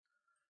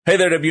Hey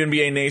there,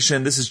 WNBA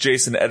Nation. This is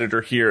Jason,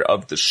 editor here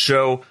of the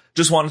show.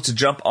 Just wanted to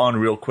jump on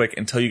real quick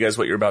and tell you guys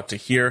what you're about to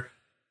hear.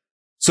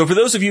 So for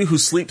those of you who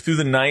sleep through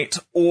the night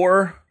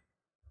or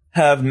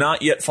have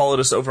not yet followed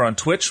us over on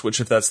Twitch,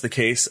 which if that's the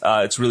case,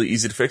 it's really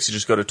easy to fix. You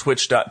just go to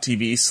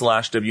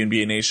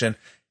twitch.tv/WNBA Nation.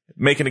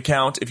 Make an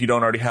account. If you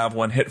don't already have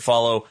one, hit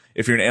follow.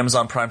 If you're an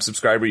Amazon Prime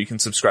subscriber, you can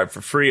subscribe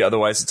for free.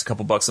 Otherwise, it's a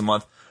couple bucks a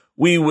month.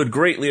 We would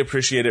greatly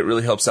appreciate it. It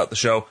really helps out the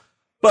show.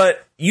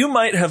 But you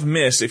might have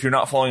missed, if you're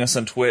not following us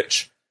on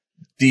Twitch,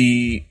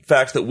 the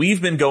fact that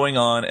we've been going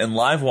on and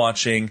live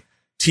watching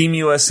Team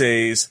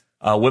USA's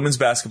women's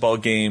basketball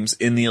games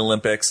in the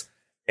Olympics.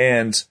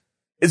 And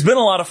it's been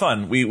a lot of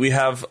fun. We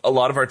have a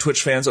lot of our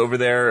Twitch fans over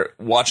there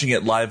watching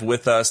it live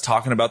with us,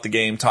 talking about the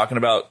game, talking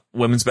about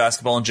women's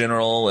basketball in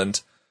general.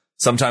 And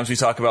sometimes we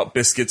talk about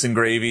biscuits and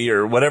gravy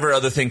or whatever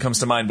other thing comes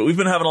to mind. But we've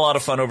been having a lot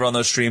of fun over on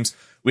those streams.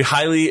 We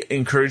highly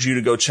encourage you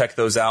to go check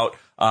those out.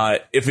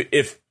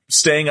 If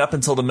staying up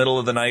until the middle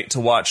of the night to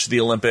watch the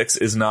Olympics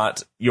is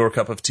not your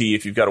cup of tea,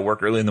 if you've got to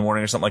work early in the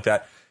morning or something like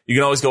that, you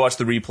can always go watch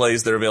the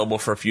replays. They're available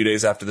for a few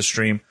days after the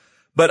stream.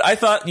 But I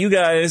thought you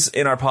guys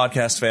in our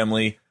podcast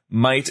family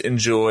might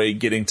enjoy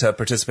getting to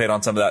participate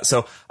on some of that.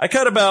 So I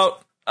cut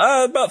about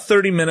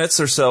 30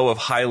 minutes or so of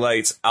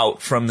highlights out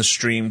from the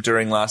stream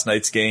during last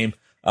night's game.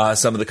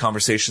 Some of the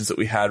conversations that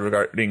we had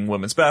regarding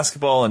women's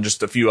basketball and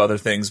just a few other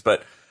things,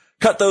 but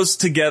cut those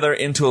together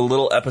into a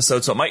little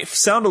episode. So it might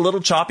sound a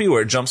little choppy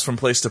where it jumps from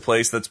place to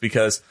place. That's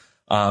because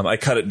I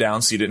cut it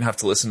down so you didn't have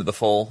to listen to the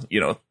full,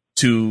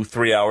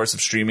 2-3 hours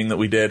of streaming that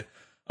we did.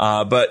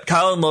 But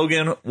Kyle and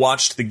Logan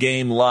watched the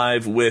game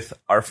live with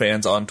our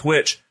fans on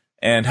Twitch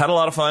and had a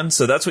lot of fun.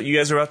 So that's what you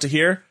guys are about to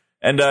hear.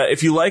 And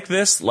if you like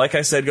this, like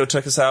I said, go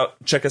check us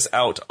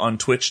out on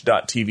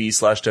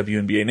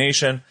twitch.tv/WNBA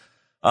Nation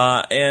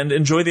and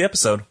enjoy the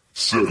episode.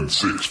 7,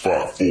 6,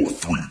 5, 4,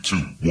 3, 2,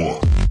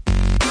 1.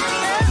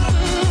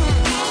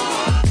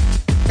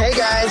 Hey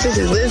guys, this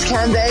is Liz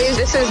Candace.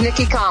 This is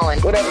Nikki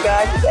Collins. What up,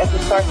 guys? It's Esther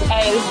Carson.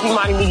 Hey, this is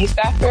Imani Media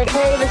Stafford.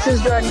 Hey, this is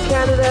Jordan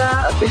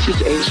Canada. This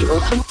is Asia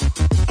Wilson.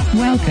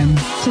 Welcome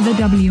to the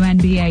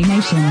WNBA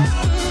Nation.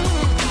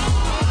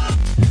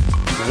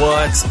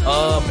 What's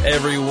up,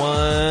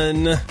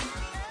 everyone?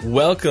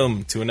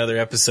 Welcome to another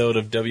episode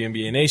of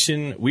WNBA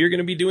Nation. We are going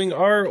to be doing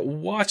our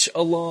watch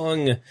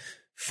along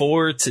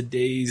for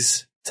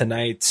tonight's,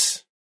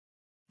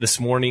 this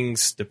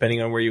morning's,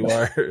 depending on where you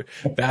are,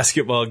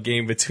 basketball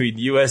game between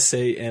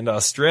USA and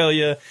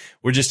Australia.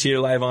 We're just here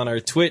live on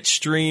our Twitch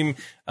stream.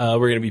 We're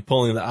going to be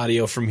pulling the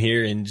audio from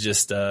here and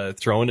just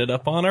throwing it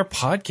up on our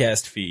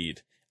podcast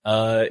feed.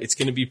 It's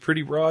going to be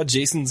pretty raw.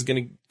 Jason's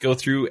going to go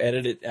through,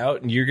 edit it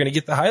out, and you're going to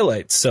get the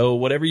highlights. So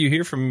whatever you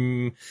hear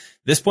from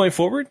this point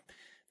forward,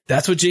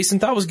 that's what Jason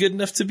thought was good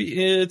enough to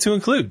be to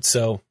include.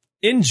 So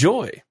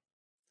enjoy.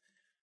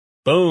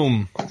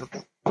 Boom.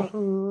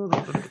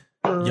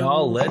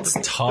 Y'all, let's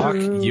talk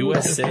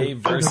USA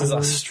versus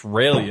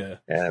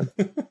Australia. Yeah.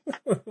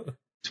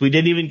 So we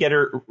didn't even get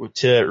her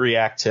to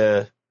react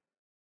to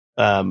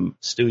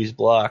Stewie's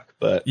block,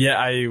 but yeah,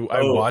 I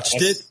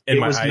watched it and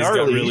my eyes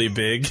got really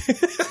big.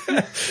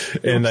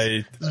 And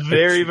it was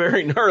very,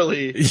 very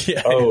gnarly.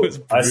 Yeah,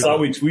 I saw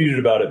we tweeted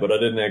about it, but I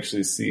didn't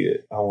actually see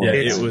it.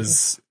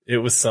 It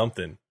was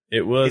something.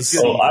 It was.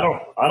 I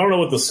don't know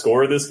what the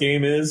score of this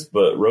game is,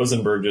 but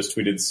Rosenberg just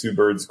tweeted Sue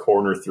Bird's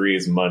corner three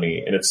is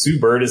money, and if Sue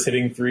Bird is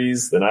hitting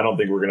threes, then I don't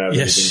think we're gonna have.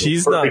 Yeah,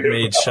 she's not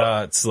made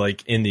shots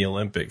like in the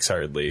Olympics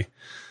hardly.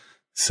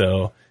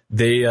 So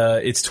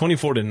it's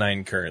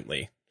 24-9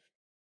 currently.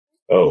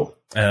 Oh,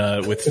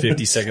 with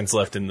 50 seconds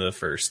left in the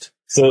first.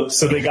 So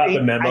they got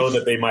the memo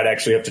that they might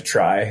actually have to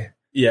try.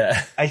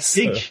 Yeah, I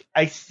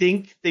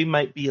think they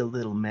might be a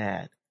little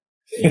mad.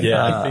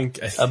 Yeah, I think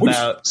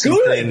about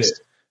some things.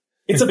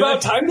 It's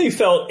about time they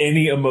felt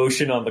any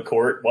emotion on the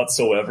court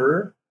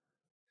whatsoever.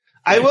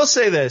 I will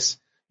say this.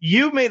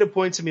 You made a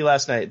point to me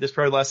last night. This is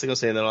probably the last thing I'll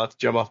say, and then I'll have to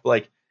jump off.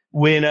 Like,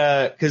 when,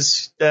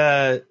 because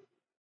the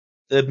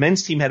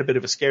men's team had a bit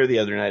of a scare the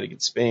other night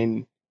against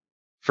Spain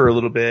for a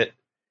little bit.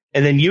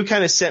 And then you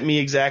kind of sent me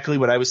exactly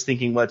what I was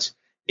thinking.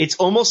 It's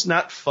almost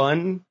not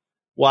fun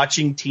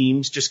watching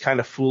teams just kind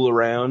of fool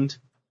around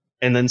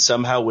and then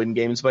somehow win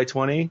games by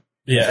 20.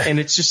 Yeah. And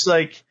it's just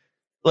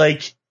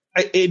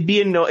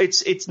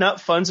it's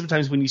not fun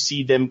sometimes when you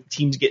see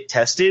teams get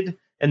tested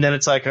and then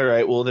it's like, all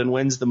right, well then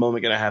when's the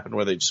moment going to happen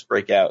where they just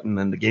break out and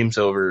then the game's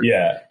over?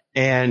 Yeah.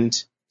 And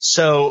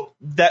so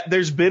that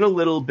there's been a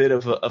little bit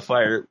of a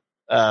fire,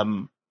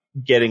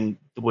 getting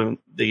the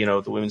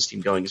women's team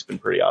going has been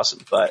pretty awesome.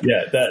 But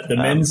yeah,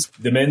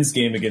 the men's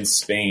game against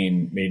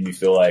Spain made me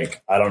feel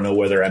like, I don't know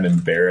whether I'm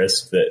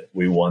embarrassed that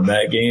we won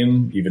that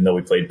game, even though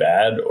we played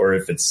bad, or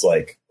if it's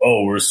like,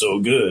 oh, we're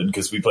so good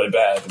because we played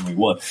bad and we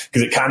won.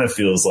 Because it kind of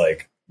feels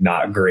like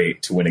not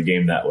great to win a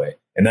game that way.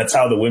 And that's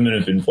how the women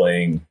have been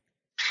playing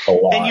a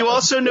lot. And you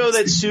also know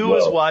that Sue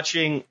was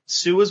watching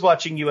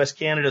US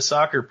Canada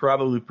soccer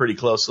probably pretty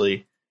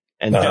closely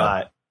and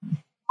got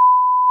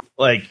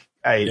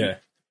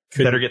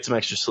better get some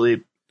extra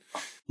sleep.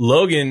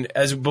 Logan,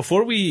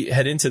 before we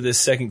head into this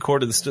second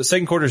quarter, the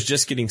second quarter is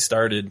just getting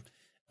started.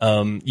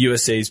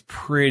 USA's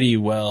pretty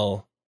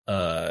well,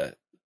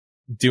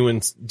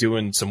 doing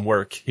some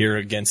work here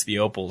against the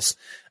Opals.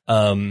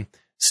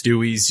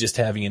 Stewie's just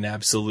having an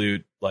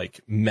absolute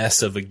like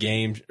mess of a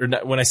game. Or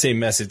not, when I say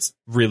mess, it's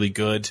really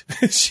good.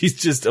 She's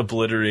just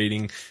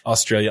obliterating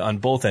Australia on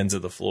both ends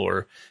of the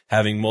floor,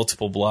 having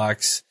multiple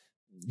blocks,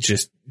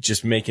 just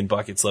making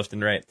buckets left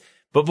and right.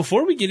 But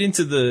before we get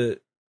into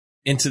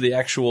the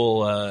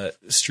actual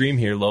stream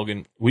here,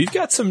 Logan, we've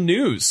got some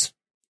news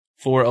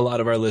for a lot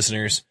of our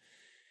listeners.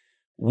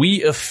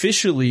 We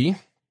officially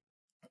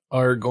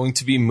are going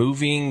to be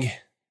moving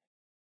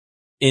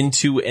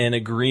into an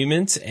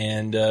agreement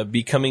and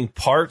becoming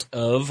part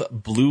of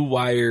Blue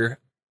Wire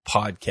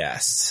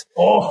Podcasts.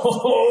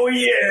 Oh,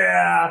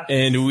 yeah.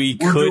 And we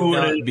could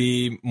not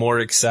be more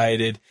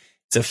excited.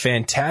 It's a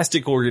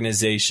fantastic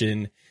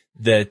organization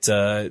that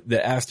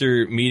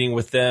after meeting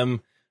with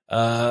them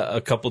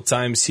a couple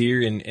times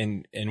here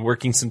and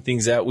working some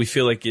things out, we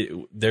feel like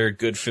they're a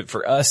good fit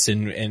for us.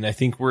 And I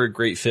think we're a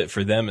great fit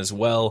for them as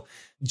well.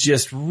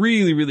 Just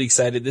really, really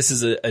excited. This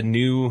is a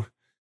new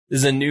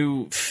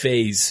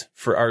phase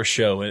for our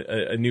show,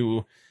 a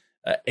new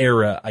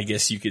era, I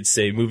guess you could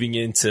say, moving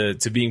into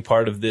being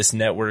part of this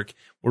network.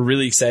 We're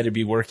really excited to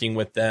be working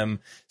with them.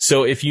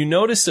 So if you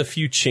notice a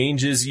few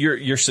changes,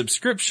 your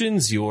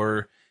subscriptions,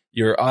 your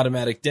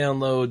automatic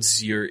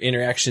downloads, your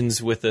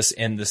interactions with us,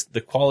 and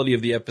the quality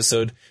of the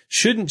episode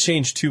shouldn't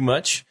change too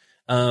much.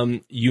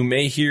 You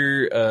may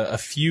hear a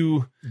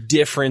few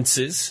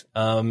differences.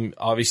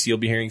 Obviously, you'll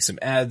be hearing some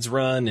ads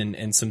run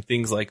and some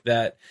things like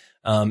that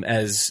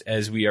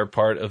as we are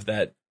part of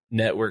that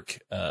network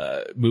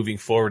moving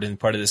forward and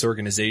part of this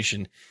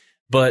organization.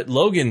 But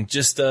Logan,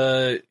 just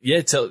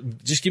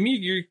give me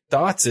your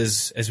thoughts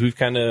as we've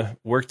kind of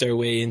worked our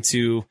way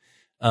into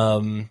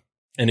an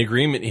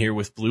agreement here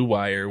with Blue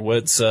Wire.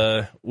 What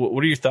are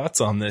your thoughts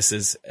on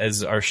this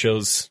as our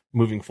show's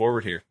moving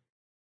forward here?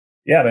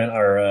 Yeah, man,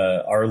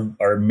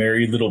 our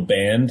merry little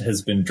band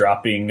has been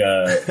dropping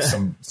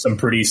some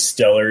pretty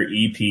stellar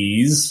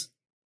EPs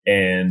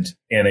and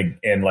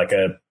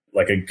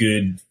like a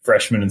good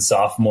freshman and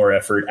sophomore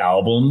effort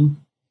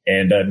album.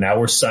 And now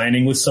we're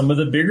signing with some of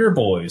the bigger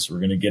boys. We're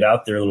going to get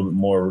out there a little bit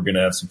more. We're going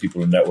to have some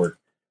people in the network.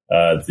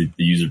 The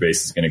user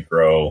base is going to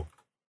grow.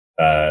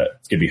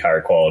 It's going to be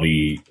higher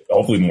quality,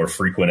 hopefully more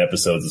frequent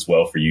episodes as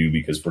well for you,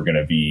 because we're going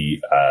to have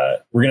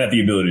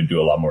the ability to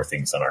do a lot more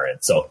things on our end.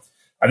 So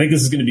I think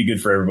this is going to be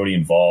good for everybody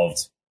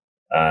involved.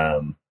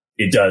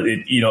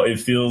 It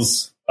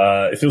feels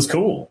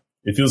cool.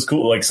 It feels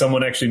cool. Like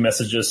someone actually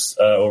messaged us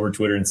over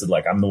Twitter and said,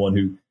 like, I'm the one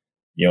who,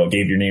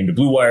 gave your name to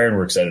Blue Wire and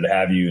we're excited to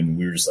have you. And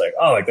we were just like,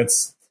 oh,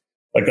 that's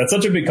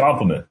such a big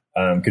compliment,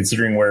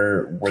 considering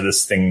where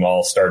this thing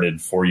all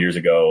started 4 years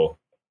ago.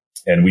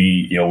 And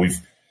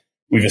we've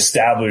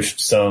established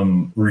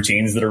some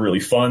routines that are really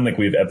fun. Like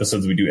we have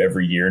episodes we do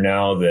every year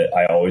now that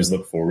I always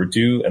look forward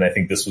to. And I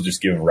think this will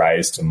just give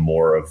rise to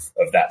more of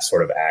that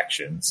sort of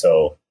action.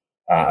 So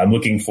I'm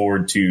looking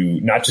forward to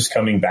not just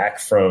coming back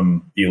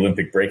from the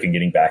Olympic break and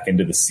getting back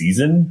into the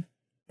season,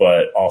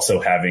 but also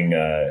having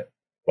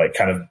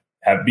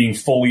being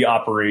fully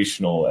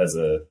operational as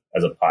a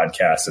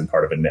podcast and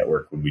part of a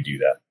network when we do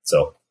that.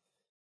 So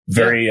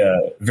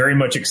very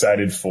much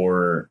excited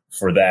for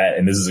that.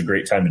 And this is a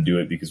great time to do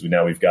it because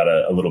we've got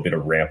a little bit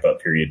of ramp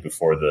up period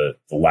before the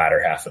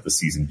latter half of the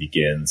season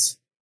begins.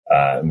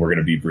 And we're going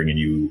to be bringing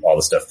you all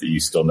the stuff that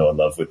you still know and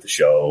love with the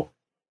show,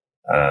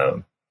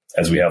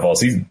 as we have all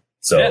season.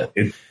 So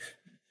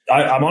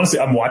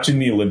I'm watching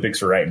the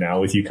Olympics right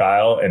now with you,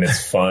 Kyle, and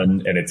it's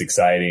fun and it's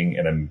exciting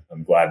and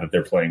I'm glad that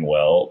they're playing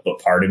well. But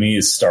part of me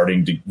is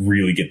starting to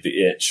really get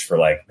the itch for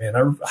like, man,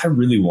 I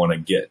really want to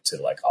get to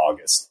like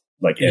August.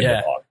 Like end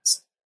of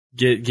August,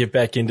 get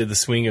back into the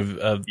swing of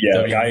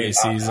WNBA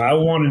season. I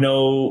want to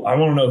know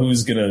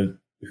who's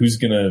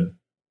gonna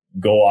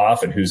go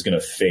off and who's gonna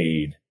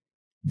fade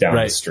down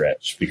the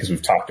stretch, because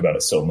we've talked about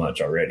it so much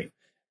already.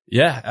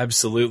 Yeah,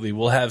 absolutely.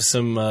 We'll have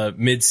some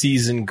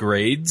mid-season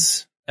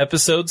grades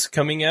episodes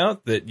coming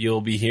out that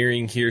you'll be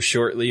hearing here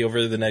shortly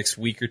over the next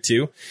week or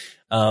two,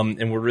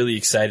 and we're really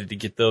excited to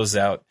get those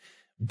out.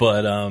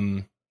 But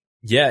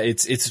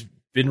it's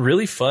been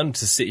really fun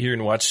to sit here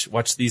and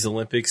watch these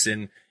Olympics,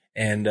 and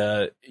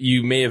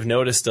you may have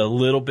noticed a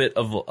little bit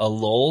of a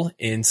lull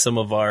in some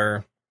of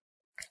our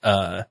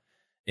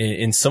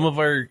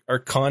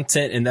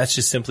content, and that's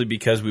just simply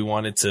because we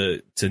wanted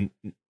to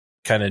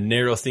kind of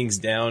narrow things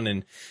down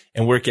and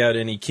work out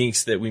any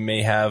kinks that we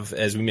may have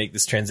as we make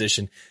this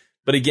transition.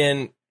 But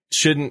again,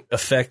 shouldn't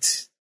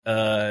affect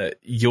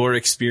your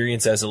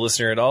experience as a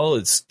listener at all.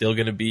 It's still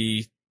going to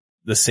be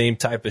the same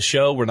type of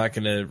show. We're not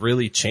going to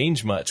really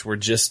change much. We're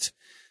just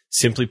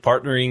simply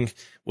partnering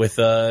with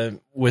an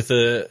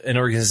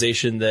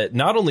organization that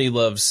not only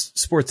loves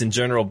sports in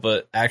general,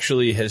 but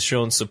actually has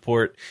shown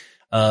support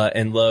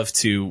and love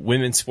to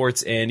women's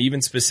sports and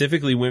even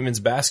specifically women's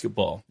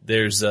basketball.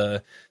 There's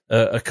a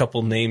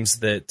couple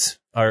names that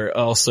are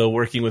also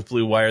working with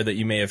Blue Wire that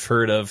you may have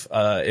heard of.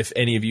 If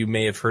any of you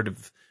may have heard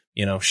of,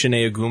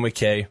 Shanae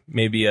Ogumake,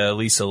 maybe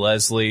Lisa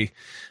Leslie,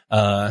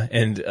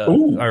 and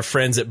our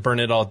friends at Burn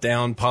It All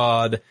Down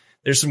Pod.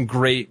 There's some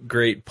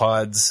great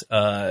pods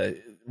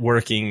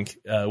working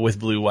with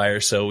Blue Wire,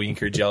 so we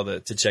encourage y'all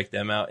to check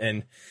them out.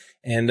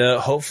 And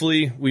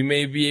hopefully we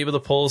may be able to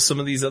pull some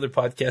of these other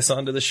podcasts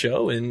onto the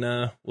show, and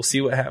we'll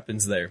see what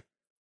happens there.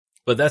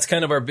 But that's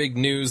kind of our big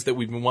news that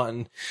we've been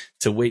wanting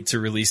to wait to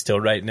release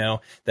till right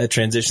now. That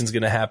transition is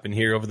going to happen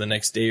here over the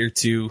next day or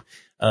two,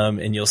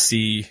 and you'll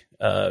see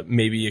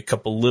maybe a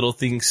couple little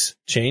things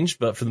change,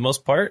 but for the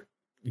most part,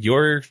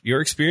 your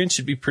experience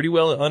should be pretty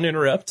well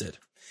uninterrupted.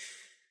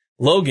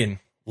 Logan,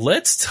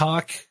 let's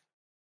talk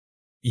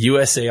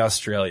USA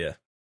Australia.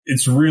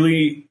 It's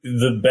really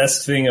the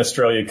best thing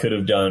Australia could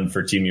have done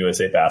for Team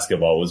USA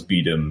basketball was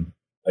beat them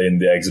in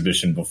the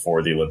exhibition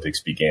before the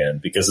Olympics began,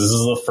 because this is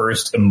the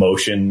first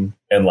emotion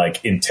and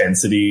like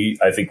intensity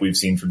I think we've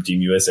seen from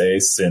Team USA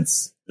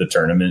since the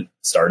tournament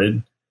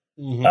started.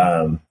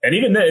 Mm-hmm. And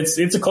even then,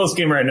 it's a close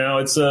game right now.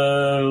 It's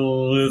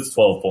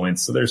 12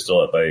 points, so they're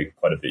still up by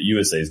quite a bit.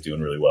 USA is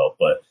doing really well,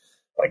 but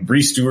like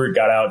Bree Stewart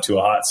got out to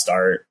a hot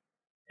start,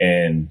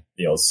 and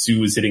Sue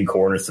was hitting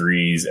corner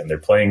threes, and they're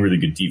playing really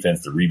good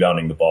defense. They're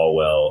rebounding the ball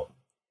well,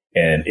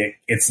 and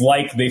it's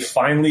like they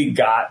finally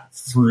got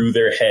through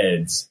their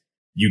heads.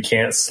 You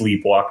can't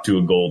sleepwalk to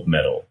a gold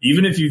medal,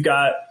 even if you've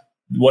got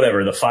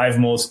the 5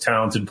 most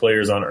talented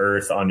players on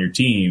earth on your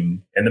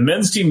team. And the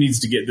men's team needs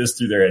to get this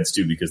through their heads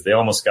too, because they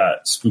almost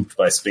got spooked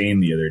by Spain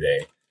the other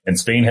day, and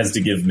Spain has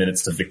to give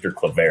minutes to Victor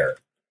Claver.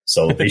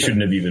 So they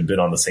shouldn't have even been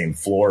on the same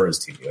floor as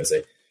Team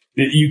USA.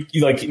 You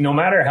like, no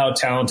matter how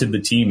talented the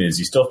team is,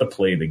 you still have to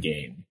play the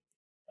game.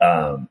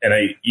 And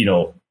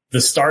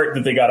the start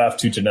that they got off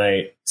to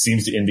tonight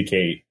seems to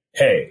indicate,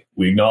 hey,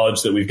 we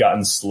acknowledge that we've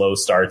gotten slow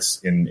starts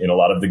in a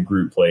lot of the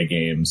group play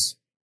games.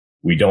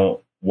 We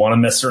don't want to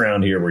mess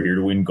around here. We're here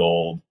to win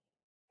gold.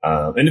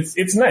 And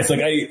it's nice.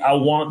 Like I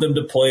want them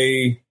to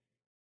play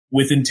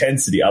with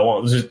intensity. I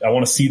want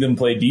to see them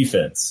play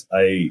defense.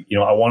 I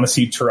want to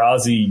see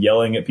Taurasi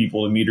yelling at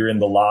people to meet her in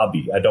the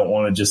lobby. I don't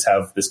want to just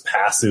have this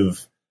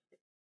passive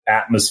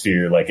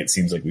atmosphere like it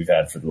seems like we've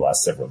had for the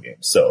last several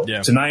games. So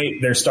Tonight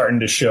they're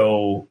starting to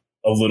show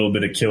a little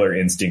bit of killer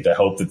instinct. I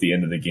hope that the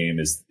end of the game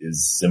is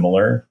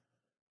similar.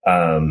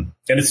 And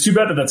it's too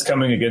bad that that's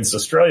coming against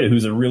Australia,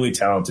 who's a really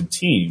talented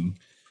team.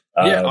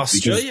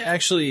 Australia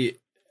actually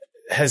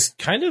has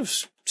kind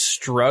of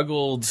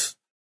struggled.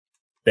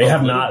 They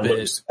have not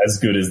looked as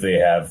good as they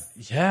have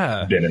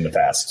been in the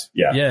past.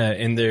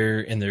 In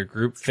their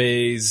group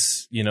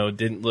phase,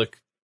 didn't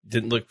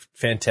look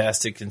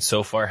fantastic, and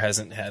so far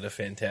hasn't had a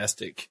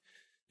fantastic,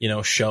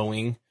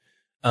 showing.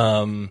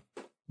 But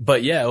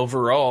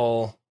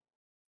overall,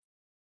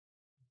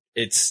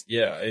 this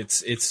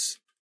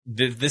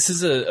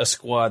is a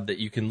squad that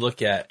you can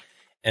look at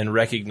and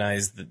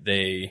recognize that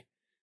they,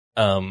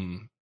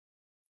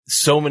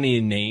 so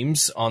many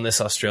names on this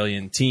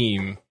Australian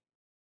team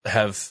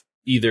have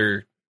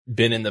either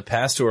been in the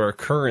past or are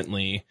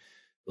currently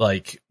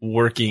like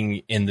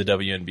working in the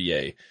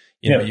WNBA.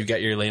 You've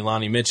got your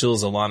Leilani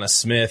Mitchells, Alana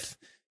Smith,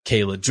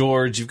 Kayla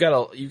George. You've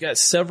got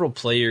several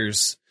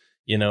players,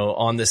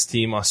 on this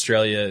team,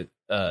 Australia,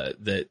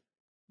 that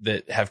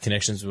have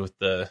connections with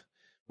the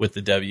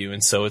W.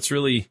 And so it's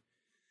really,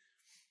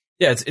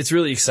 it's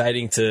really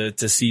exciting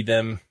to see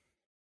them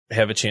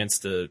have a chance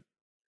to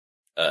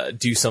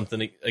do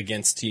something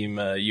against Team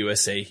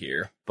USA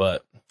here.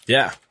 But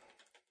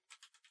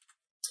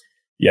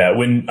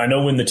when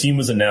the team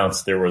was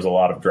announced, there was a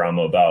lot of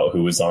drama about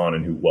who was on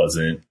and who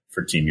wasn't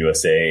for Team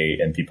USA,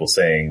 and people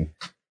saying,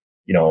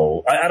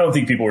 I don't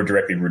think people were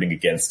directly rooting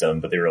against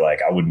them, but they were like,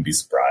 I wouldn't be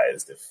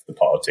surprised if the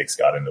politics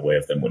got in the way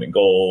of them winning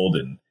gold.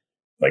 And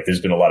like, there's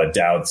been a lot of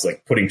doubts,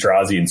 like putting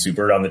Taurasi and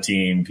Subert on the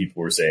team.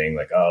 People were saying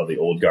like, oh, the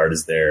old guard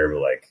is there.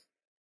 We're like,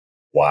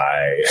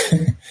 why?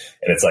 And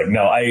it's like,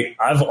 no,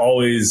 I've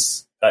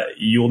always,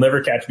 you'll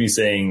never catch me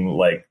saying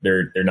like,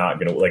 they're not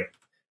going to, like,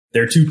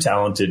 they're too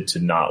talented to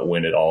not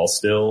win it all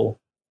still,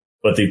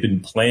 but they've been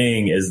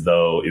playing as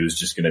though it was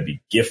just going to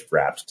be gift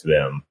wrapped to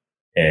them,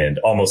 and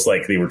almost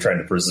like they were trying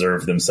to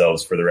preserve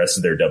themselves for the rest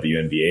of their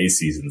WNBA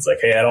seasons. Like,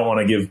 hey, I don't want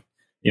to give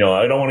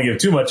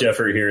too much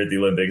effort here at the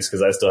Olympics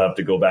because I still have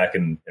to go back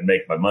and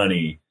make my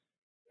money.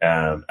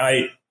 I'm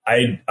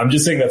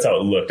just saying that's how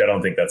it looked. I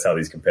don't think that's how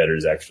these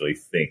competitors actually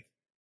think.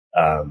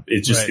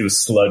 It was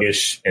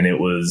sluggish, and it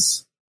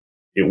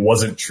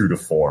wasn't true to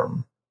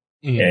form.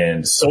 Mm-hmm.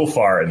 And so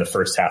far in the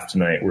first half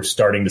tonight, we're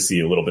starting to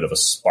see a little bit of a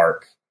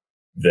spark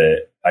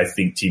that I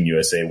think Team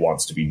USA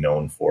wants to be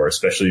known for,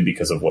 especially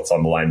because of what's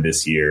on the line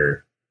this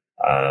year,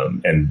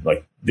 and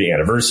like the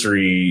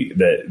anniversary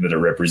that it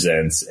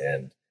represents,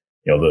 and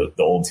the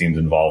old team's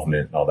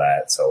involvement and all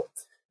that. So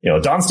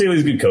Dawn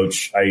Staley's a good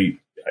coach.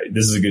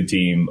 This is a good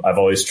team. I've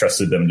always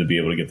trusted them to be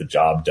able to get the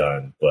job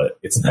done, but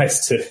it's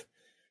nice to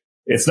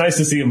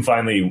see him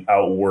finally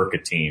outwork a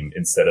team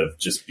instead of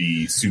just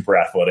be super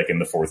athletic in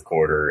the fourth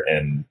quarter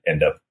and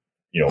end up,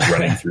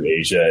 running through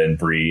Asia and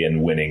Bree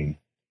and winning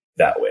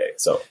that way.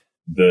 So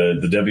the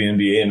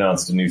WNBA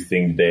announced a new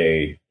thing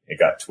today. It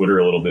got Twitter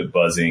a little bit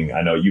buzzing.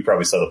 I know you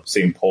probably saw the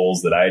same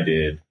polls that I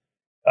did.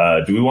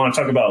 Do we want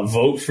to talk about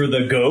vote for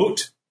the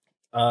GOAT?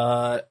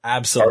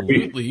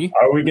 Absolutely.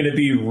 Are we going to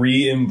be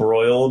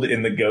re-embroiled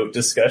in the GOAT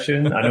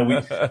discussion? I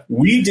know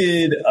we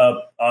did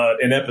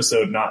an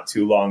episode not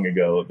too long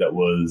ago that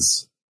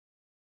was,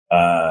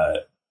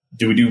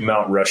 do we do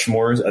Mount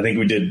Rushmores? I think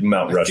we did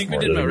Mount Rushmore. I think we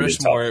did Mount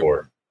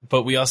Rushmore,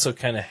 but we also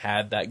kind of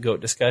had that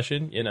GOAT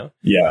discussion, you know?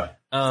 Yeah.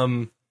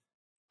 I'm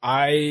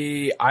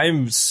really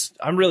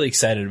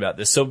excited about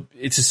this. So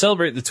it's to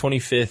celebrate the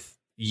 25th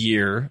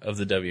year of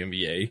the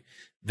WNBA.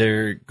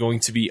 They're going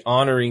to be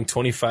honoring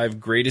 25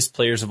 greatest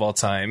players of all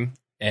time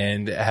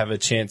and have a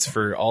chance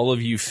for all of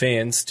you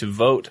fans to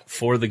vote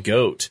for the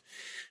GOAT.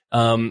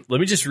 Let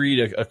me just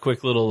read a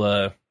quick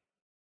little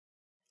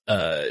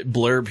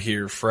blurb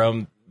here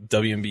from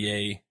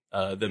WNBA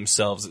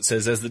themselves. It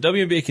says, as the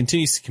WNBA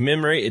continues to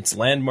commemorate its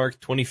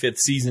landmark 25th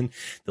season,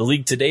 the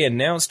league today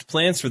announced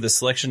plans for the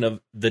selection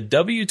of the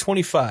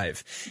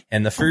W25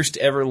 and the first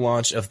ever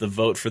launch of the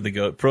Vote for the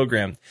GOAT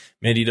program.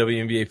 Many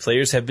WNBA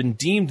players have been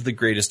deemed the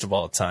greatest of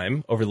all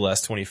time over the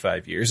last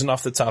 25 years. And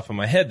off the top of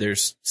my head,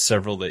 there's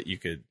several that you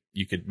could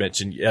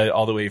mention,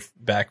 all the way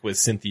back with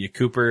Cynthia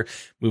Cooper,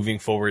 moving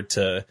forward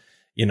to,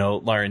 you know,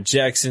 Lauren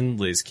Jackson,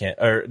 not Liz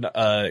Cambage,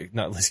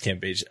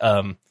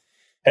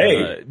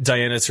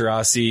 Diana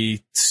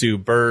Taurasi, Sue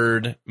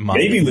Bird,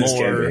 Mommy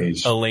Moore,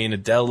 Elena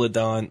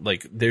Deladon.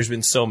 Like, there's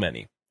been so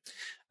many.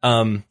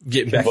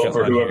 Getting back vote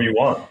for whoever you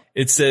want.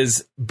 It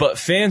says, but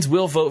fans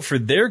will vote for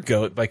their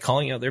GOAT by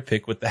calling out their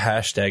pick with the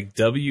hashtag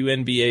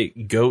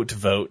WNBA GOAT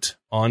vote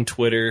on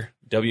Twitter,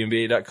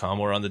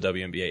 WNBA.com, or on the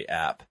WNBA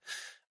app.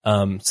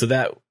 So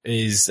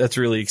that's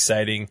really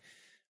exciting,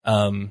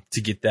 to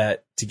get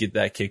that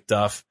kicked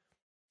off.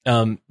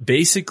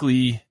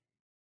 Basically,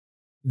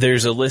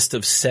 there's a list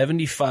of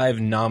 75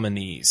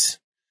 nominees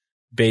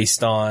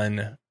based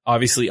on,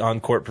 obviously,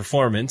 on-court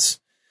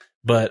performance,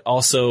 but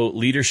also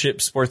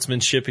leadership,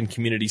 sportsmanship, and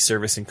community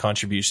service and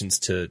contributions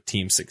to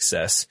team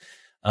success.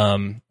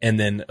 And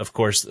then, of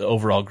course, the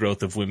overall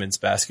growth of women's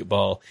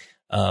basketball,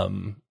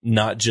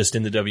 not just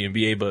in the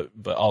WNBA,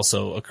 but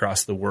also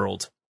across the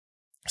world.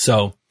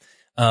 So,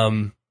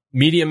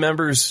 media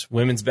members,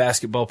 women's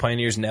basketball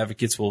pioneers, and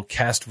advocates will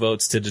cast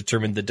votes to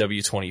determine the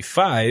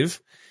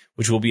W25,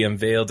 which will be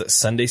unveiled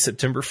Sunday,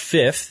 September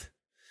 5th.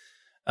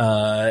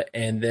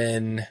 And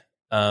then,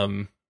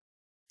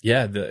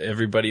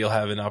 everybody will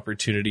have an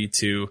opportunity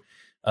to,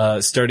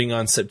 starting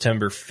on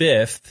September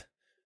 5th,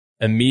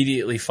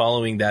 immediately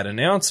following that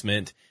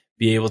announcement,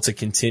 be able to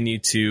continue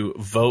to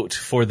vote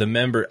for the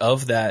member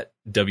of that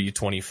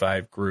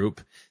W25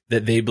 group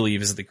that they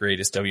believe is the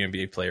greatest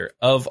WNBA player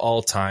of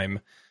all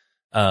time.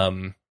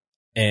 And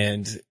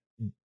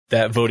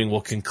that voting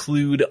will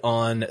conclude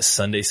on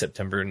Sunday,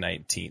 September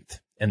 19th.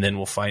 And then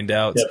we'll find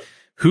out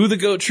who the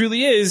GOAT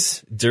truly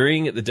is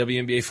during the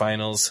WNBA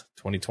Finals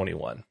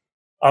 2021.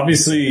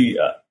 Obviously,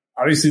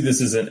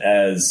 this isn't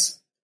as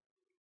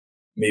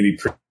maybe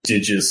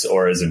prestigious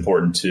or as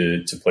important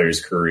to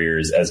players'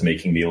 careers as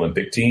making the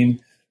Olympic team.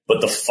 But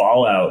the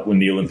fallout when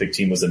the Olympic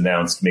team was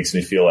announced makes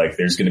me feel like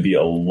there's going to be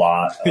a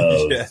lot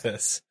of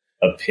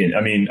opinion.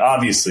 I mean,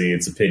 obviously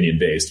it's opinion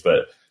based,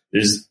 but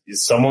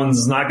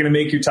someone's not going to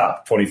make your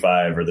top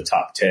 25 or the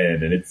top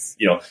 10. And it's,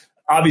 you know,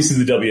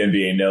 obviously the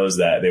WNBA knows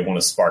that. They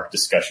want to spark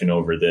discussion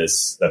over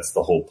this. That's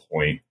the whole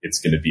point. It's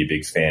going to be a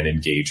big fan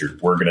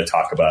engager. We're going to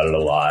talk about it a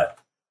lot.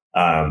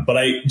 But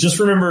I just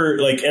remember,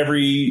 like,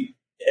 every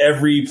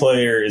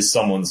player is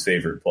someone's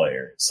favorite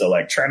player. So,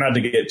 like, try not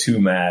to get too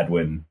mad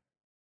when,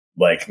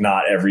 like,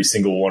 not every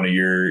single one of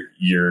your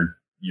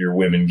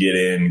women get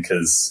in.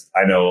 Cause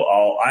I know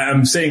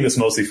I'm saying this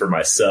mostly for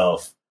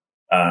myself.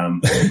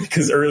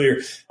 Because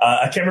earlier,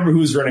 I can't remember who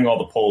was running all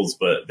the polls,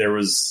 but there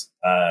was,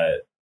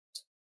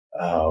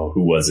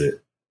 who was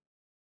it?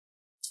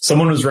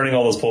 Someone was running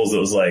all those polls that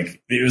was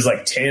like, it was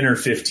like 10 or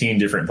 15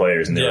 different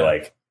players. And they were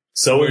like,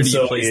 so and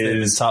so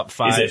is top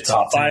 5, is it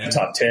top 5,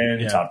 top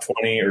 10, top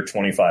 20, or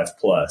 25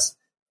 plus.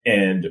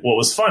 And what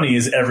was funny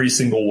is every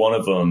single one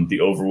of them,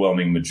 the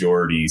overwhelming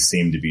majority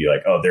seemed to be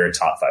like, oh, they're a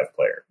top 5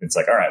 player. It's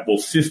like, all right, well,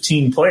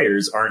 15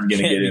 players aren't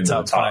going to get into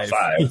the top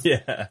 5.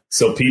 Yeah.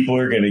 So people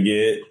are going to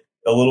get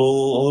a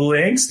little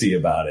angsty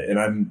about it. And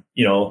I'm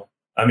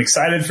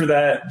excited for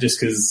that just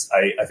because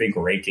I think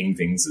ranking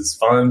things is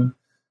fun,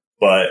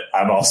 but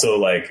I'm also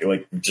like,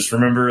 just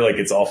remember, like,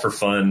 it's all for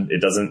fun.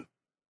 It doesn't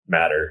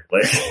matter,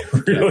 like,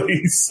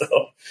 really. So,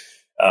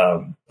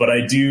 but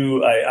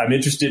I'm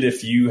interested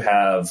if you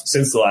have,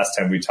 since the last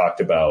time we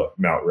talked about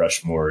Mount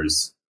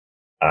Rushmores,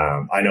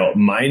 I know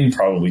mine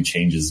probably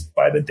changes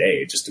by the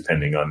day, just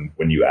depending on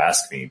when you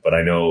ask me, but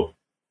I know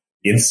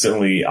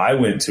instantly I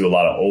went to a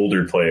lot of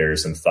older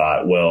players and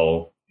thought,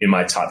 well, in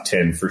my top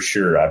 10 for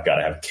sure, I've got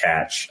to have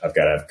Catch, I've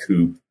got to have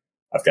Coop,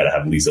 I've got to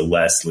have Lisa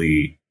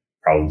Leslie,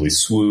 probably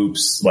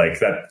Swoops, like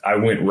that. I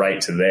went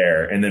right to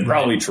there, and then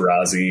probably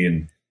Taurasi,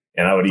 and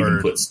I would even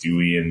put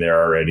Stewie in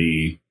there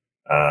already,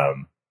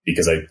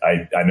 because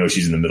I know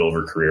she's in the middle of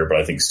her career, but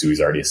I think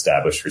Stewie's already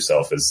established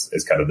herself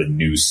as kind of the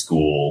new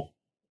school,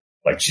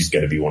 like she's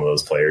going to be one of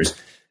those players.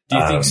 Do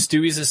you think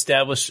Stewie's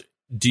established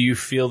do you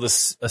feel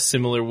this a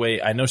similar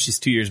way? I know she's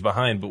 2 years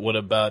behind, but what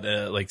about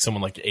like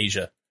someone like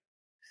Asia?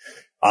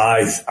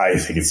 I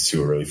think it's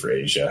too early for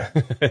Asia.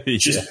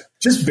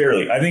 Just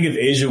barely. I think if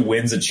Asia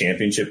wins a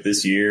championship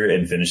this year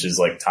and finishes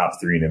like top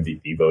 3 in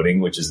MVP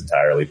voting, which is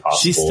entirely possible.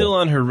 She's still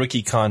on her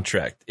rookie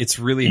contract. It's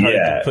really hard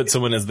to put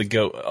someone as the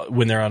GOAT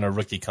when they're on a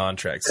rookie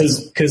contract.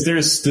 Because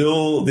there's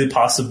still the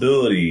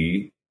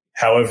possibility,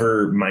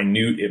 however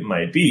minute it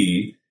might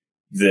be,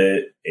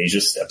 that Asia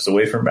steps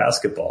away from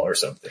basketball or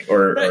something,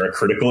 or a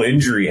critical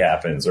injury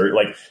happens, or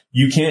like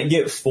you can't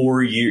get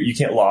 4 years, you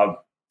can't log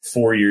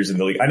 4 years in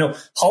the league. I know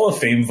Hall of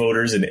Fame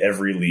voters in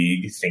every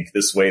league think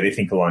this way. They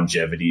think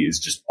longevity is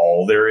just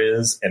all there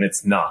is, and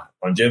it's not.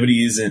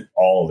 Longevity isn't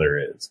all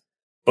there is.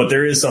 But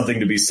there is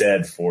something to be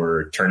said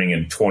for turning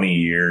in 20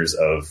 years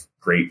of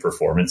great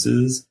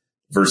performances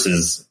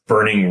versus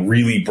burning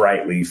really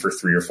brightly for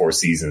 3 or 4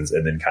 seasons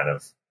and then kind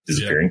of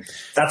disappearing. Yeah.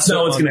 That's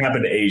not what's going to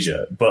happen to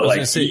Asia. But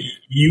like,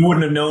 you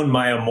wouldn't have known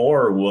Maya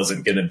Moore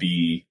wasn't going to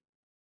be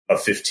a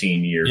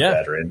 15-year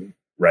veteran.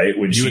 Right?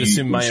 When you would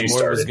assume Maya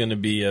Moore was going to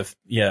be a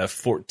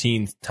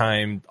 14th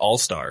time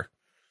All-Star.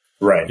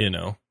 Right. You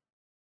know.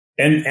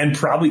 And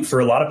probably for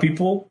a lot of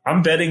people,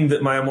 I'm betting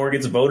that Maya Moore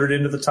gets voted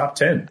into the top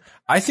 10.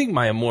 I think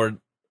Maya Moore,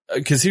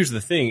 because here's the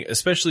thing,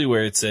 especially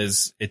where it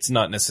says it's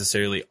not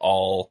necessarily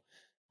all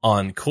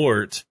on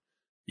court,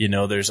 you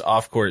know, there's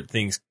off-court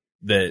things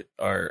that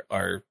are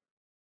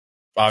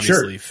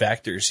obviously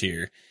factors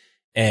here.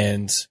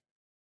 And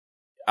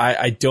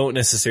I don't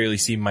necessarily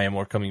see Maya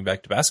Moore coming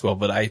back to basketball,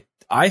 but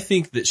I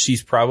think that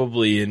she's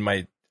probably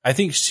I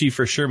think she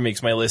for sure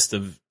makes my list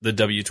of the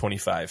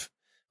W25.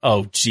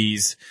 Oh,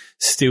 geez.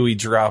 Stewie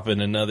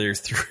dropping another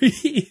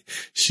 3.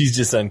 She's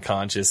just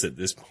unconscious at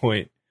this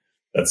point.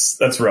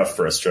 That's rough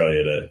for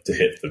Australia to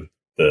hit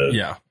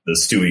the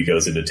Stewie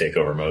goes into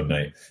takeover mode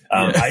night.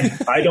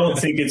 I don't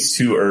think it's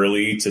too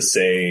early to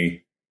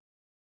say,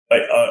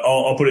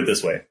 I'll put it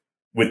this way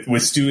with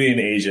Stewie and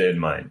Asia in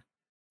mind.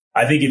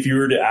 I think if you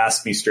were to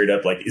ask me straight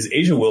up, like, is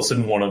Asia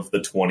Wilson one of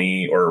the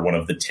 20 or one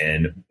of the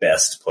 10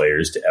 best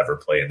players to ever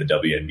play in the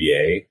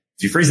WNBA?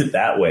 If you phrase it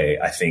that way,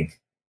 I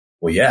think,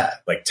 well, yeah,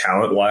 like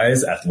talent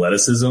wise,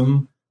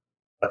 athleticism,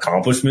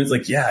 accomplishments,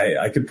 like, yeah,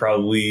 I could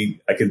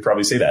probably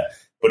say that.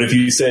 But if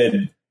you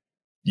said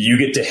you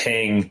get to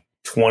hang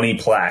 20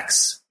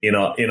 plaques in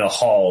a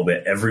hall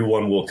that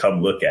everyone will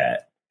come look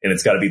at, and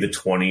it's got to be the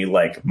 20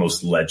 like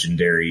most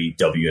legendary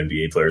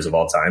WNBA players of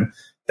all time,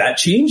 that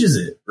changes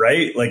it,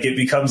 right? Like it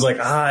becomes like,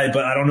 but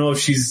I don't know if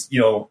she's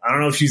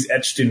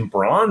etched in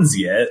bronze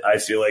yet. I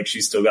feel like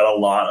she's still got a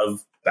lot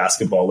of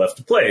basketball left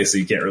to play. So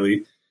you can't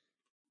really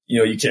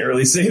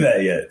say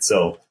that yet.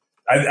 So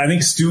I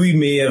think Stewie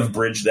may have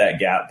bridged that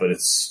gap, but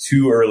it's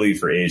too early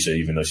for Asia,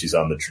 even though she's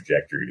on the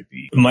trajectory to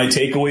be. My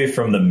takeaway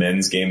from the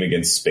men's game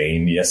against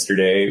Spain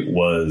yesterday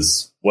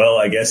was, well,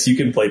 I guess you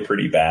can play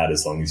pretty bad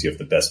as long as you have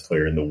the best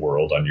player in the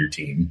world on your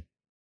team.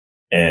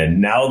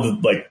 And now,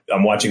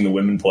 I'm watching the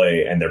women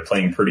play, and they're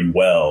playing pretty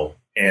well,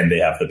 and they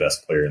have the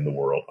best player in the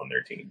world on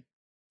their team,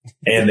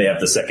 and they have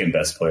the second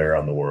best player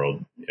on the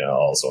world,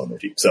 also on their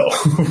team. So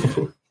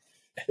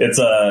it's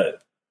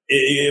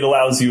it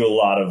allows you a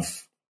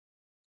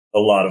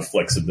lot of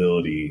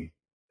flexibility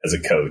as a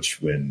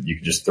coach when you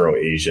can just throw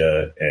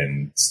Asia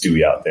and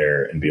Stewie out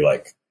there and be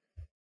like,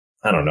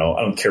 I don't know,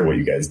 I don't care what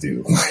you guys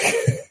do,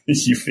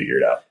 you figure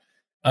it out.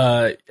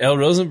 El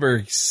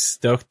Rosenberg,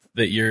 stoked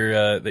that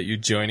you're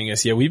joining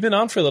us. Yeah, we've been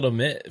on for a little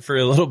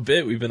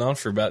bit. We've been on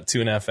for about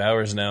 2.5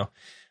 hours now.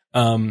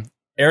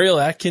 Ariel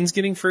Atkins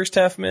getting first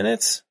half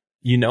minutes.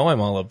 You know,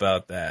 I'm all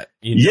about that.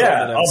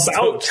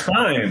 About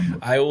time.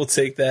 I will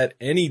take that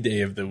any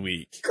day of the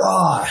week.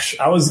 Gosh,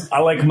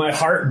 my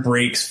heart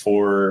breaks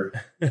for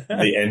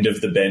the end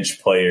of the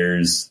bench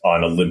players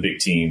on Olympic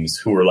teams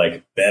who are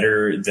like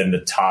better than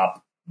the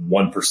top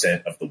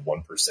 1% of the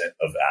 1%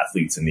 of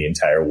athletes in the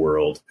entire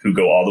world who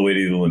go all the way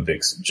to the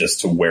Olympics just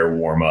to wear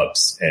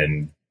warm-ups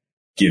and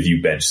give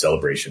you bench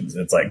celebrations.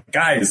 And it's like,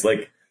 guys,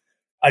 like,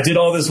 I did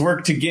all this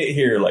work to get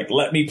here. Like,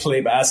 let me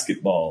play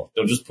basketball.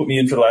 Don't just put me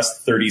in for the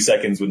last 30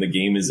 seconds when the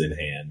game is in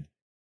hand.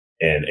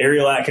 And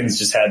Ariel Atkins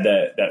just had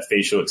that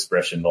facial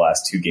expression the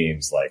last 2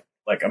 games. Like,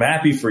 I'm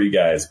happy for you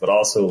guys, but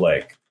also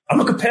like, I'm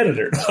a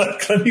competitor.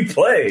 Let me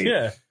play.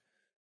 Yeah.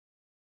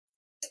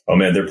 Oh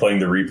man, they're playing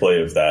the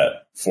replay of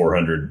that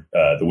 400,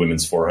 the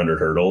women's 400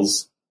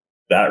 hurdles.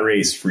 That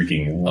race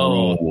freaking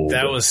ruled. Oh,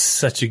 that was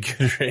such a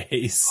good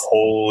race.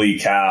 Holy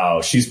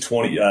cow. She's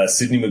 20,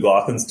 Sydney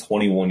McLaughlin's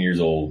 21 years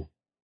old.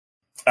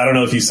 I don't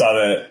know if you saw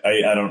that.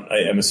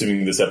 I'm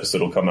assuming this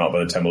episode will come out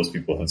by the time most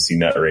people have seen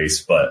that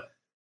race, but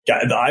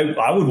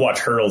I would watch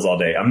hurdles all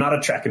day. I'm not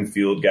a track and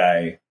field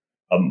guy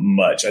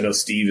much. I know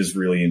Steve is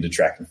really into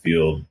track and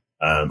field.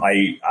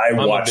 I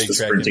watch the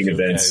sprinting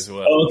events.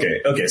 Well. Oh,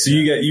 okay. So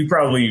you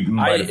probably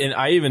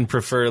I even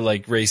prefer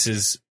like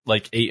races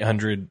like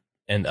 800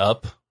 and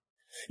up.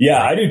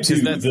 Yeah, I do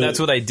too. That's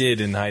what I did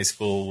in high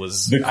school.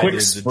 Was the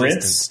quick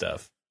sprints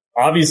stuff.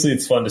 Obviously,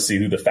 it's fun to see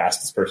who the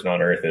fastest person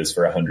on earth is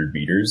for 100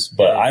 meters,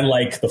 but I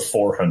like the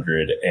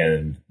 400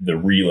 and the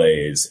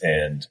relays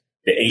and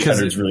The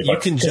 800 is really fun.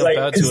 You can jump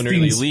out to an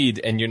early lead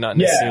and you're not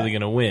necessarily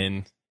going to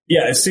win.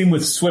 Yeah, same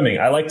with swimming.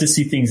 I like to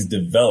see things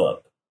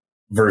develop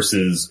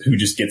versus who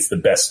just gets the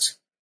best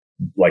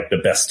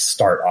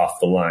start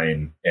off the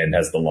line and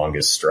has the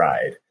longest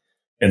stride.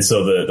 And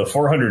so the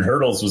 400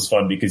 hurdles was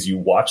fun because you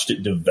watched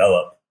it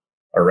develop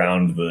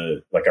around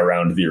the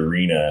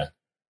arena,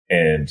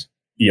 and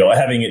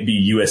having it be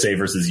USA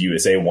versus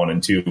USA 1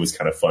 and 2 was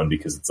kind of fun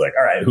because it's like,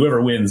 all right,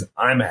 whoever wins,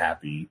 I'm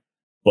happy.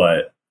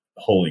 But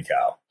holy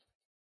cow.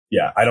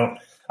 Yeah, I don't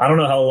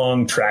know how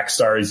long track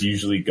stars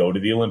usually go to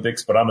the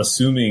Olympics, but I'm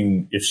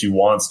assuming if she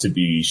wants to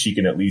be, she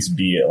can at least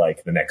be at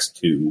like the next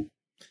 2.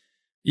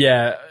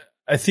 Yeah,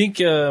 I think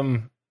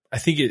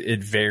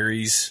it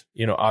varies.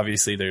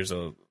 Obviously there's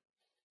a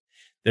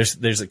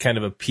kind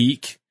of a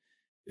peak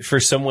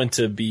for someone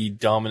to be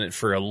dominant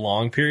for a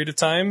long period of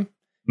time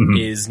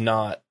is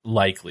not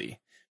likely,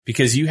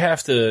 because you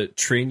have to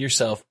train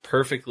yourself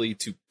perfectly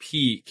to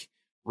peak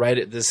right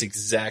at this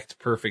exact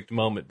perfect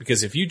moment.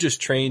 Because if you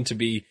just train to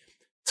be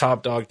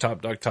top dog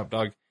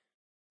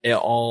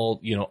all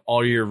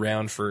year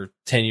round for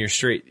 10 years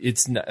straight,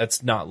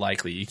 that's not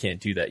likely. You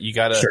can't do that. You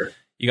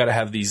gotta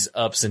have these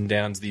ups and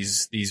downs,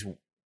 these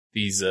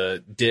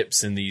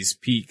dips and these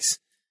peaks.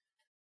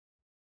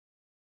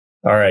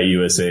 All right,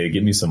 USA,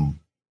 give me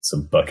some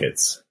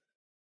buckets.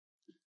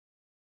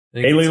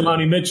 Hey,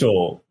 Leilani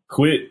Mitchell,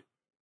 quit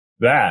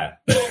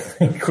that.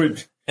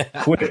 quit.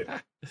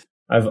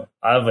 I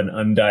have an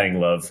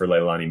undying love for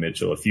Leilani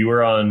Mitchell. If you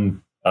were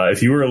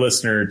a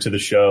listener to the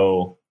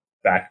show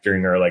back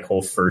during our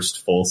whole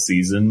first full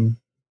season,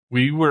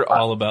 we were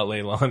all about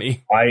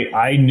Leilani.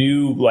 I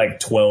knew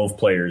 12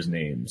 players'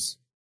 names,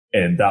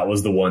 and that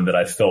was the one that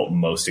I felt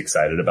most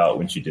excited about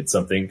when she did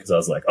something, because I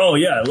was like, oh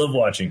yeah, I love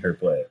watching her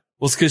play.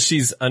 Well, it's because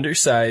she's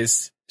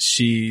undersized.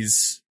 She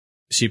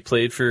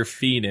played for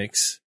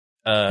Phoenix,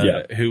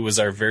 who was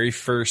our very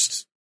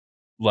first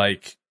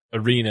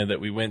arena that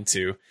we went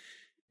to,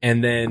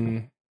 and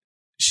then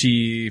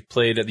she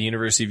played at the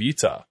University of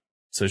Utah.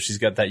 So she's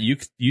got that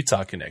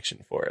Utah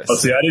connection for us. Oh,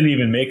 see, I didn't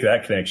even make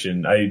that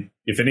connection.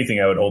 If anything,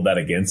 I would hold that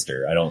against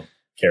her. I don't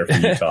care for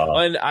Utah.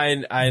 And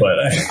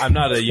I'm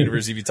not a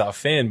University of Utah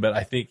fan, but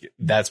I think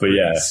that's pretty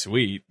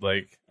sweet.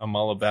 I'm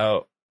all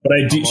about.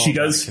 But she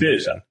does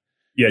fit.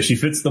 Yeah, she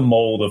fits the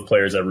mold of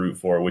players I root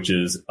for, which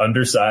is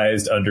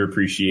undersized,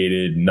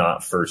 underappreciated,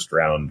 not first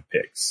round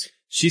picks.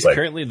 She's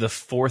currently the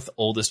 4th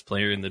oldest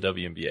player in the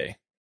WNBA.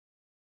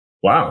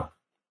 Wow.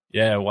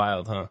 Yeah,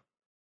 wild, huh?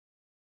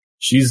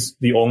 She's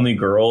the only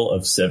girl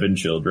of 7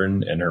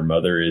 children, and her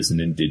mother is an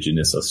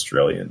Indigenous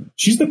Australian.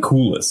 She's the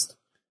coolest.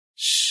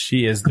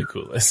 She is the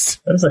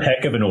coolest. That's a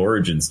heck of an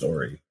origin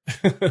story.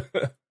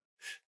 I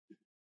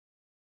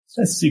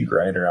see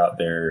Griner out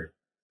there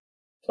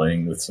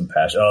playing with some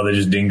passion. Oh, they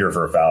just dinged her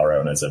for a foul right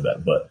when I said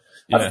that. But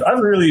yeah. I've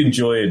really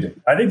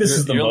enjoyed. I think this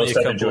is the most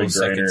I've enjoyed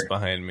Griner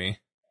behind me.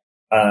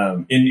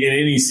 In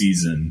any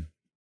season,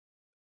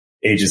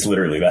 ages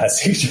literally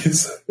last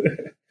ages.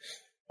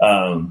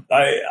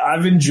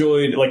 I've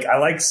enjoyed, I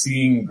like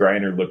seeing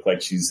Griner look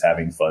like she's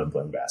having fun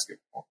playing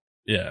basketball.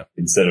 Yeah.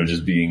 Instead of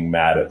just being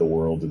mad at the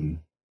world and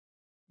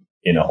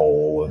in a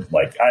hole. And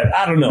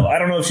I don't know. I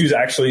don't know if she was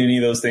actually any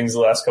of those things the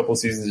last couple of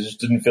seasons. It just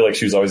didn't feel like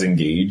she was always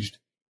engaged.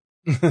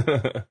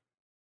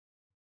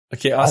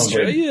 Okay,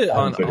 Australia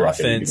on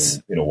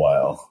offense in a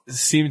while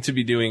seem to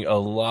be doing a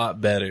lot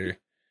better.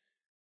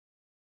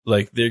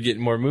 They're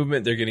getting more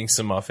movement. They're getting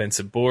some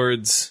offensive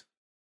boards.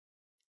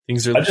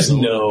 Things are looking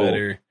a little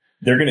better.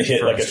 They're going to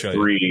hit a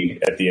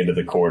 3 at the end of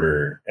the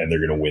quarter, and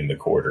they're going to win the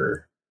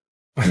quarter.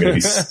 I'm going to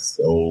be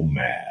so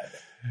mad.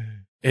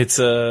 It's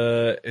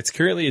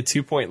currently a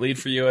 2-point lead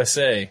for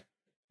USA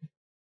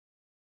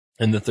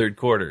in the third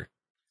quarter,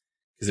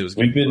 because it was.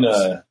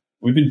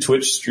 We've been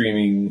Twitch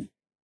streaming.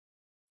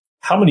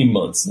 How many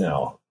months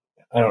now?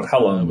 I don't know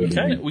how long. We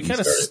kind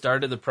of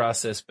started the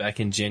process back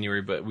in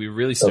January, but we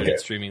really started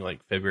streaming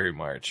February,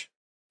 March.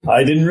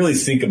 I didn't really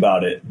think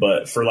about it,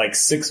 but for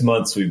 6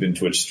 months we've been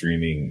Twitch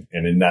streaming,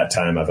 and in that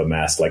time I've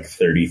amassed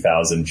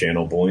 30,000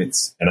 channel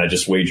points, and I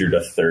just wagered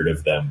a third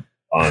of them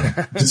on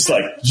just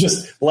like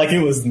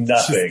it was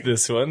nothing.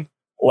 Just this one,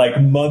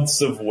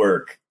 months of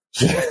work.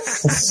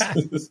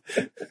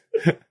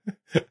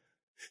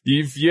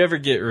 If you ever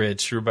get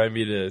rich, remind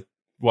me to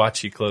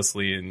watch you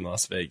closely in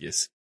Las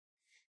Vegas.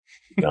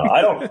 No,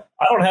 I don't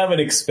have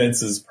an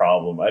expenses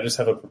problem. I just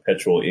have a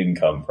perpetual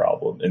income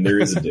problem, and there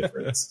is a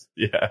difference.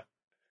 Yeah.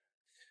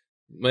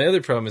 My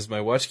other problem is my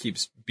watch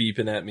keeps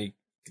beeping at me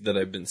that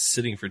I've been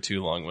sitting for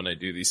too long when I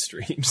do these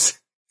streams.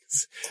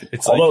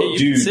 It's you've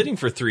been sitting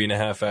for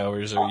 3.5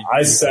 hours.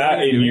 I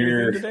sat in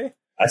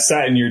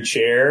your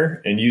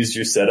chair and used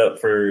your setup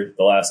for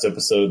the last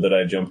episode that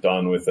I jumped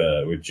on with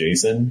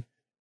Jason.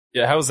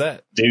 Yeah, how was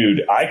that?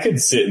 Dude, I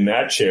could sit in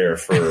that chair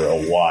for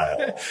a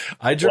while.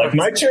 My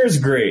chair is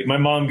great. My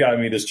mom got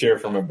me this chair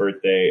for my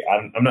birthday.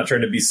 I'm not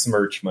trying to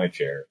besmirch my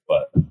chair,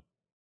 but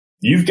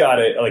You've got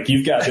it. Like,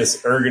 you've got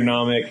this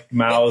ergonomic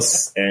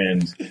mouse,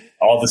 and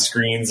all the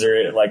screens are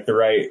at like the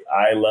right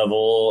eye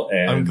level.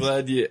 And I'm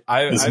glad this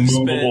I've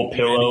movable spent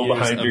pillow many years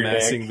behind your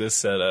amassing neck. this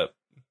setup.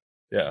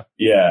 Yeah.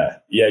 Yeah.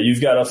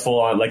 You've got a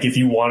full on, like, if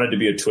you wanted to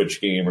be a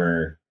Twitch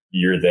gamer,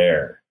 you're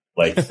there.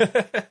 Like,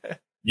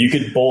 you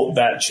could bolt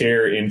that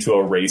chair into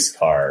a race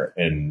car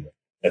and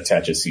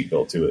attach a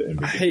seatbelt to it. And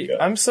be good to go.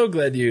 I'm so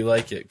glad you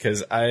like it,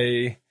 because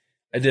I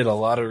did a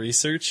lot of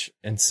research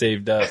and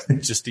saved up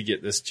just to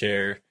get this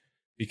chair,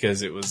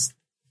 because it was,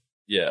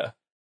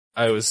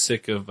 I was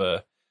sick of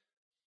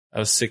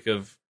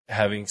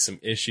having some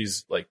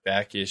issues, like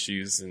back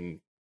issues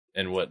and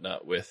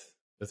whatnot with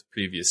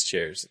previous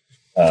chairs.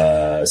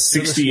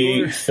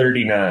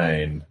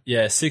 68-39.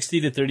 Yeah,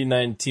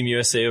 60-39 Team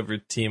USA over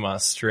Team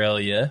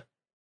Australia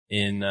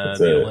in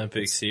the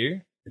Olympics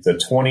here. It's a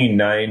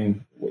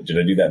 29. Did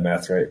I do that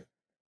math right?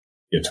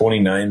 A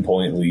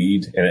 29-point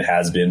lead, and it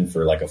has been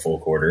for like a full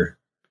quarter.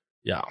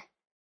 Yeah.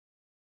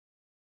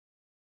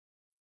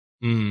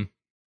 Did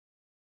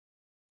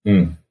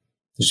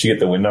she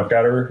get the wind knocked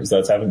out of her? Is that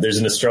what's happened? There's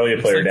an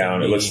Australia player like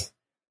down. a It knee. looks.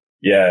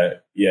 Yeah.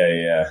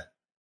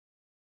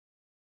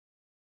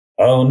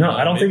 Oh no,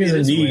 I don't think it's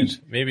a knee.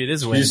 Wind. Maybe it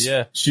is wind.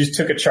 Yeah, She just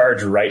took a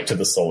charge right to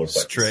the solar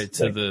plexus. straight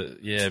to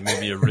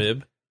maybe a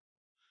rib.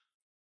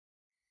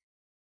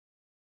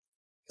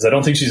 Because I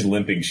don't think she's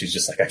limping. She's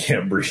just like, I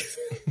can't breathe.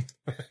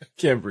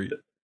 Can't breathe.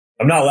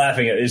 I'm not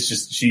laughing at it. It's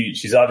just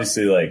she's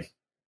obviously like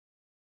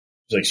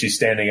she's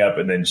standing up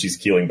and then she's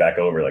keeling back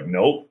over. Like,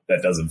 nope,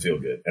 that doesn't feel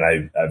good.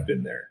 And I've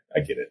been there. I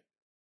get it.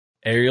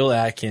 Ariel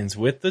Atkins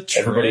with the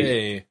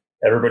tray.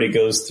 Everybody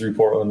goes through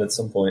Portland at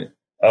some point.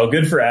 Oh,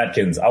 good for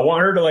Atkins. I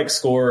want her to like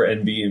score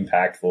and be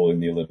impactful in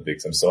the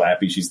Olympics. I'm so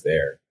happy she's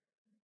there.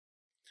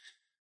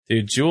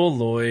 Dude, Jewel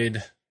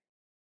Lloyd,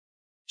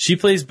 she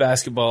plays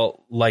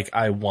basketball like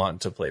I want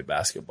to play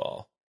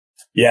basketball.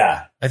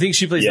 Yeah. I think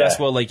she plays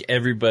basketball like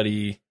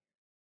everybody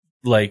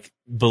like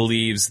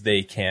believes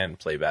they can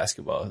play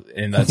basketball.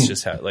 And that's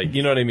just how, like,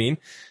 you know what I mean?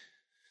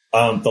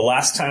 The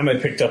last time I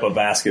picked up a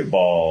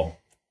basketball,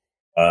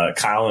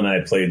 Kyle and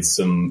I played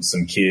some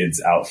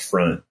kids out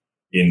front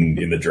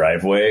in the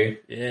driveway.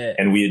 Yeah.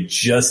 And we had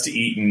just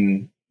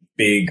eaten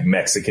big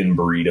Mexican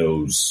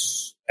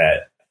burritos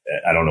at,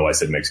 I don't know why I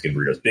said Mexican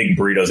burritos, big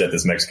burritos at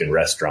this Mexican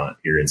restaurant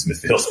here in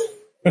Smithfield.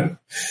 And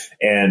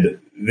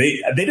they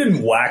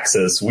didn't wax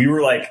us. We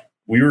were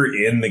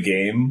in the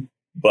game,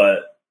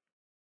 but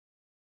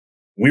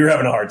we were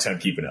having a hard time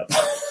keeping up.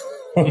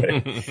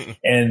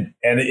 and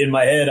in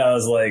my head, I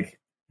was like,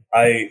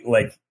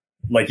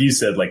 like you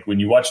said, like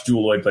when you watch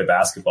Jewel Lloyd play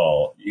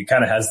basketball, it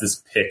kind of has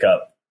this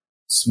pickup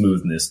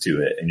smoothness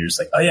to it. And you're just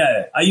like, oh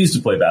yeah, I used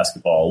to play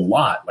basketball a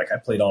lot. Like I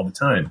played all the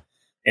time.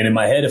 And in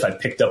my head, if I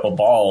picked up a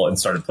ball and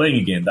started playing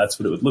again, that's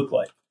what it would look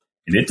like.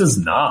 And it does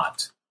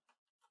not,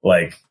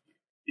 like,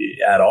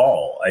 at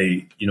all.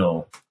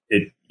 You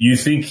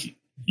think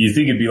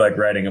it'd be like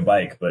riding a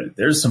bike, but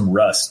there's some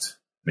rust,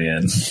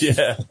 man.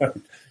 Yeah.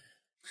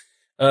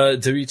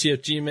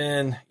 WTFG,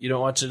 man, you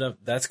don't watch it up.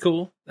 That's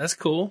cool.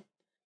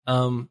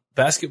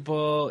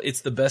 Basketball, it's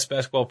the best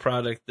basketball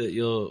product that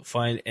you'll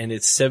find, and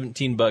it's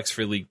 $17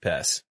 for League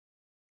Pass.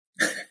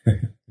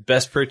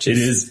 Best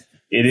purchase.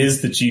 It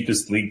is the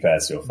cheapest League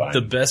Pass you'll find.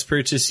 The best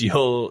purchase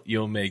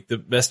you'll make, the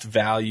best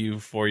value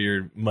for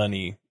your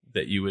money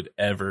that you would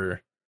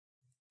ever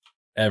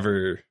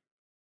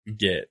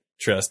get.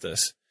 Trust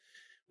us.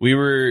 We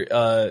were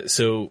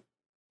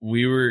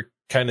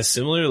kind of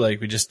similar. Like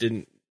we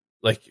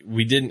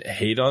didn't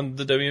hate on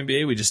the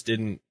WNBA. We just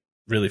didn't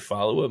really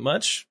follow it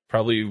much.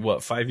 Probably 4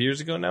 or 5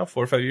 years ago.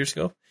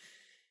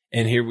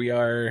 And here we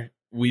are.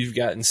 We've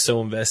gotten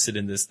so invested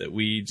in this that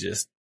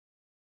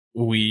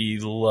we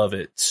love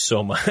it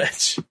so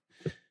much.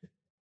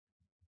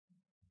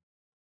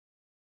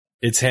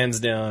 It's hands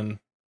down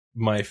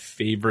my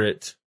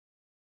favorite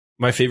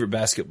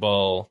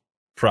basketball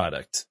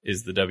product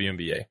is the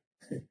WNBA.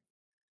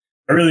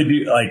 I really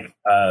do like,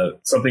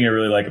 something I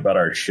really like about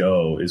our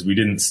show is we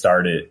didn't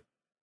start it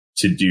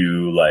to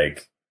do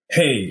like,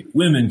 hey,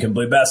 women can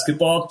play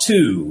basketball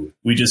too.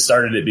 We just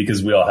started it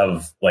because we all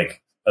have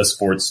like a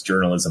sports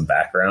journalism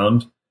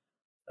background,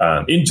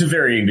 into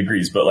varying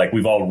degrees, but like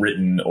we've all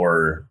written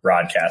or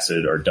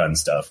broadcasted or done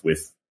stuff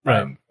with,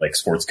 like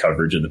sports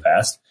coverage in the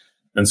past.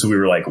 And so we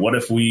were like, what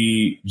if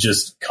we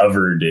just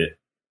covered it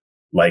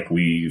like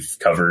we've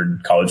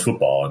covered college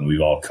football and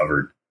we've all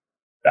covered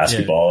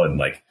basketball, and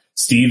like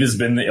Steve has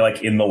been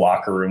like in the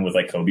locker room with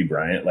like Kobe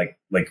Bryant, like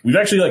we've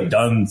actually like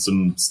done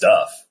some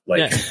stuff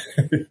like,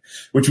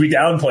 which we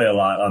downplay a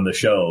lot on the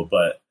show,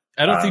 but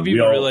I don't think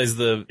people realize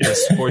the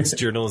sports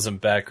journalism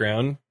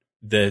background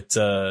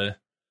that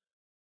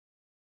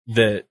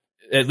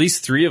at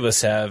least 3 of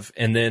us have.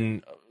 And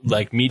then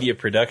like media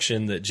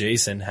production that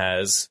Jason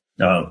has,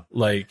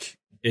 like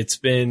it's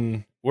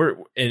been,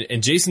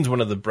 and Jason's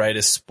one of the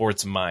brightest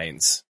sports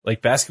minds.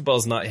 Like basketball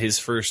is not his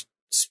first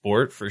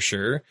sport for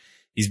sure.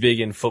 He's big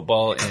in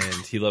football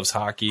and he loves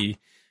hockey.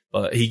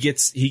 He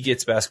gets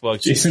basketball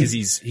just because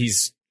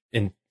he's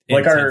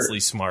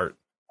intensely smart.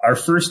 Our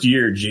first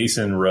year,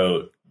 Jason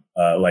wrote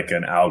like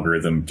an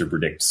algorithm to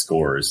predict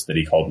scores that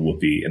he called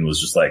Whoopee, and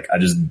was just like, I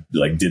just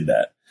like did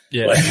that.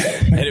 Yeah. Like,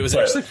 And it was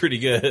actually pretty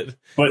good.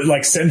 but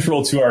like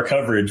central to our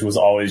coverage was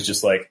always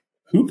just like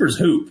Hooper's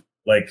hoop.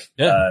 Like,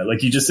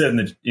 like you just said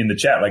in the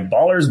chat, like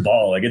baller's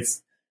ball. Like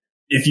it's,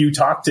 if you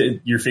talk to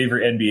your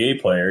favorite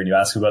NBA player and you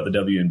ask about the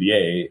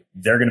WNBA,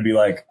 they're going to be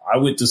like, I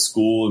went to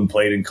school and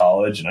played in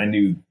college and I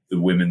knew the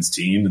women's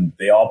team and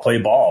they all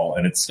play ball.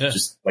 And it's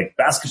just like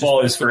basketball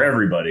is for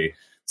everybody.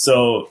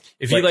 So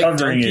if you like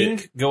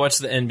dunking, go watch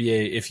the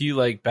NBA. If you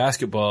like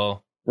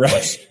basketball,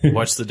 watch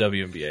the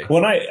WNBA.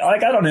 Well, I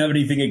don't have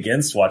anything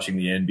against watching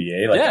the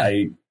NBA.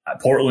 Like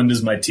Portland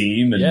is my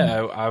team. And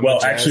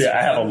actually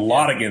I have a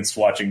lot against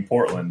watching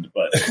Portland,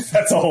 but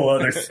that's a whole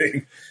other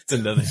thing. It's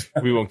another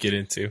we won't get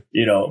into.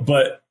 You know,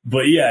 but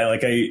yeah,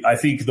 like I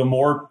think the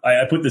more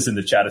I put this in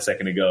the chat a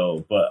second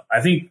ago, but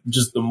I think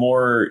just the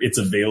more it's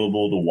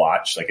available to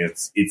watch, like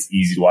it's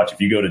easy to watch.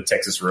 If you go to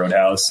Texas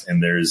Roadhouse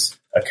and there's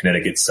a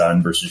Connecticut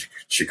Sun versus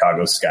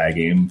Chicago Sky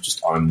game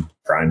just on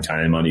prime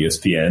time on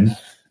ESPN,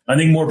 I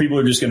think more people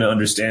are just going to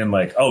understand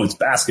like, oh, it's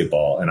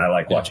basketball and I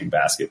like watching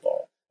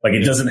basketball. Like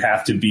it doesn't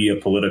have to be a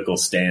political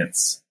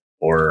stance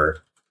or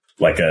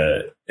like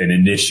an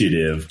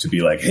initiative to be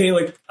like, hey,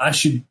 like I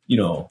should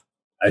go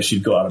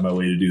out of my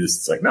way to do this.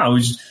 It's like, no,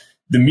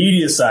 the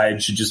media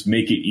side should just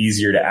make it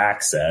easier to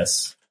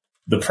access.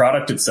 The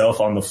product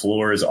itself on the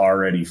floor is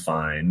already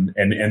fine.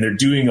 And they're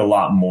doing a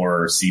lot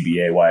more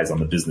CBA wise on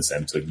the business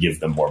end to give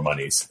them more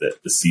money so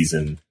that the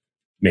season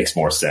makes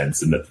more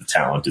sense and that the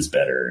talent is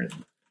better and,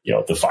 you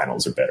know, the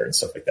finals are better and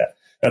stuff like that.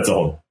 That's a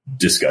whole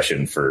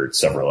discussion for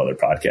several other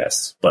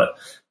podcasts, but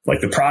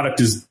like the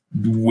product is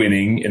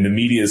winning and the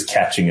media is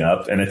catching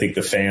up. And I think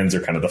the fans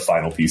are kind of the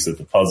final piece of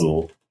the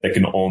puzzle that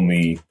can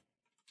only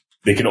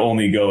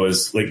go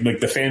as like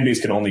the fan base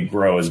can only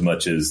grow as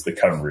much as the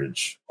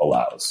coverage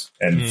allows.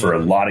 And for a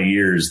lot of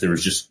years, there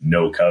was just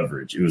no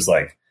coverage. It was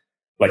like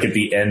at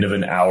the end of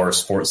an hour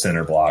Sports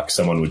Center block,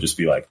 someone would just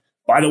be like,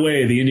 by the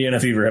way, the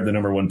Indiana Fever have the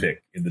 #1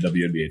 pick in the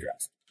WNBA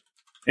draft.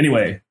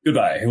 Anyway,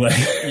 goodbye. Like,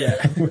 and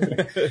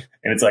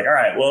it's like, all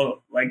right,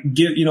 well, like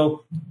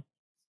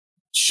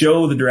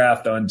show the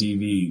draft on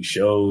TV,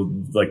 show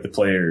like the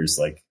players,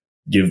 like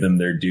give them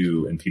their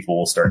due, and people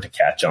will start to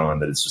catch on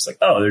that it's just like,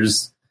 oh,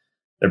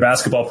 they're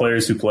basketball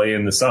players who play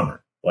in the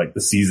summer. Like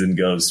the season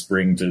goes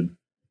spring to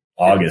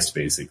August,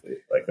 basically.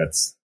 Like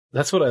that's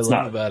what I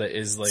love about it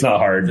is like it's not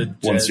hard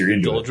once you're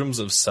into doldrums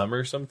of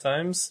summer.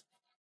 Sometimes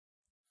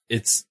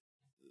it's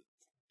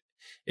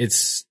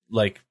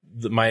like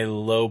my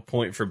low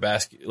point for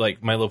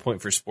my low point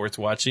for sports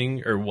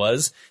watching, or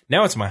was.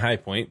 Now it's my high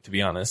point, to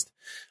be honest.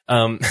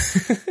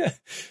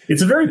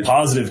 It's a very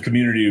positive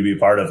community to be a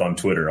part of on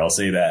Twitter. I'll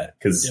say that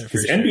because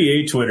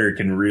NBA Twitter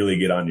can really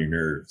get on your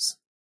nerves.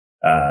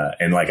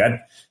 And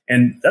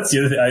that's the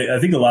other thing.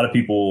 I think a lot of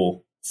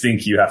people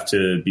think you have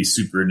to be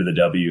super into the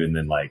W and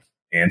then like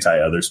anti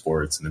other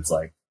sports. And it's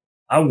like,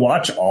 I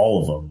watch all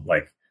of them.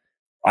 Like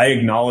I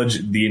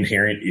acknowledge the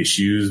inherent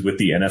issues with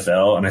the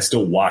NFL and I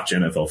still watch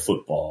NFL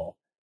football,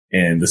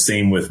 and the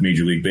same with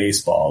Major League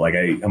Baseball. Like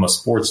I'm a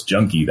sports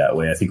junkie that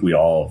way. I think we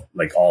all,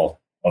 like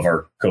all of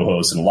our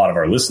co-hosts and a lot of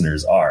our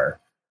listeners are.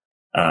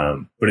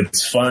 But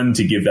it's fun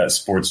to give that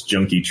sports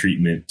junkie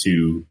treatment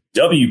to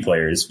W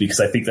players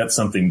because I think that's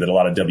something that a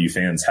lot of W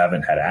fans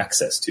haven't had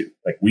access to.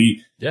 Like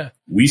we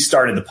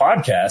started the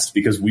podcast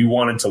because we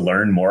wanted to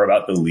learn more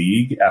about the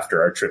league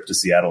after our trip to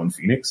Seattle and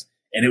Phoenix.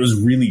 And it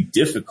was really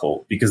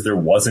difficult because there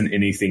wasn't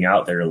anything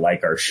out there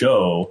like our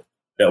show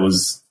that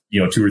was,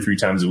 2 or 3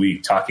 times a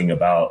week talking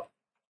about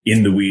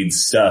in the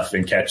weeds stuff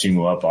and catching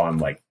you up on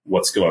like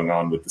what's going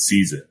on with the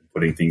season,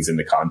 putting things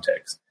into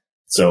context.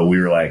 So we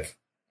were like,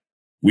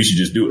 we should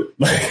just do it.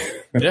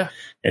 Yeah.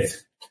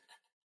 It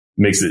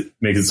makes it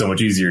so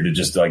much easier to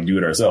just like do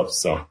it ourselves.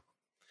 So.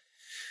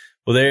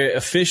 Well, there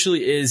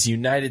officially is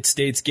United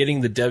States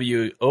getting the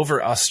W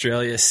over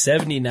Australia,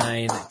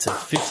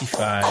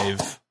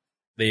 79-55.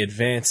 They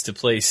advanced to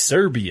play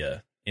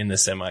Serbia in the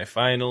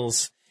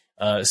semifinals.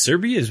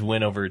 Serbia's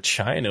win over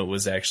China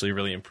was actually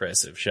really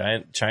impressive.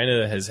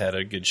 China has had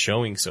a good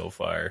showing so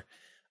far.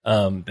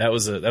 That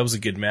was a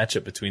good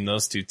matchup between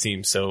those two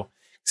teams. So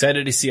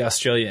excited to see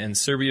Australia and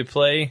Serbia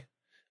play.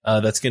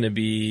 That's going to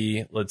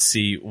be,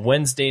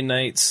 Wednesday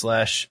night /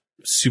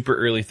 super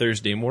early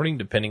Thursday morning,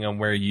 depending on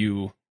where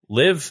you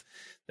live.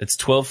 That's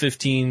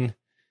 12:15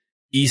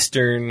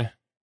 Eastern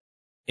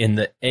in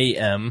the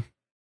AM.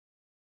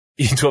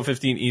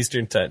 12:15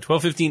 Eastern time.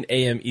 12:15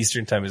 a.m.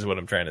 Eastern time is what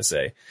I'm trying to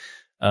say.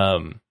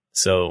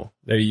 So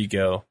there you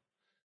go.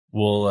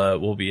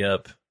 We'll be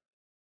up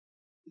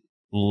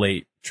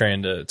late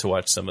trying to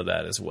watch some of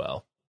that as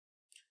well.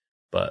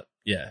 But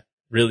yeah,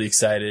 really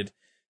excited.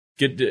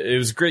 Good. It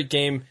was a great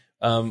game.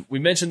 We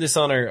mentioned this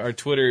on our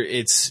Twitter.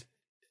 It's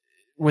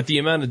with the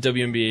amount of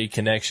WNBA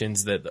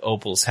connections that the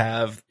Opals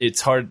have,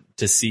 it's hard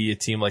to see a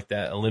team like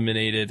that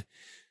eliminated.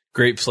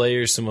 Great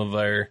players, some of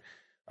our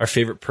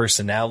favorite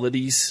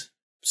personalities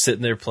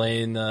sitting there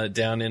playing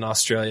down in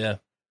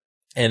Australia,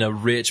 and a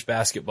rich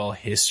basketball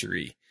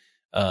history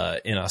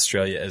in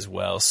Australia as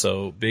well.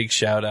 So big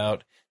shout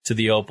out to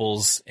the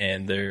Opals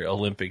and their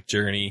Olympic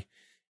journey.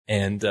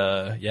 And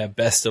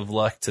best of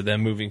luck to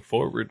them moving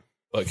forward.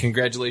 But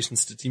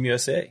congratulations to Team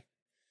USA.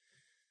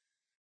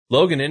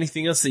 Logan,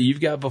 anything else that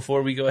you've got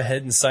before we go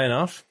ahead and sign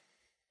off?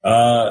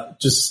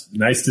 Just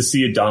nice to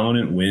see a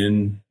dominant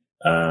win.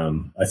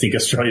 I think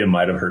Australia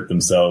might have hurt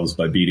themselves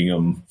by beating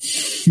them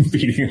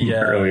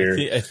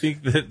earlier. I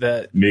think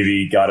that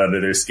maybe got under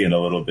their skin a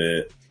little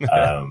bit.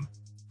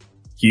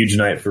 Huge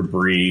night for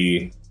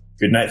Bree.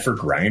 Good night for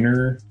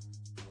Griner.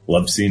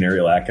 Love seeing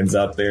Ariel Atkins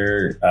out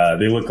there.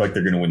 They look like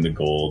they're going to win the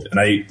gold. And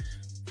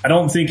I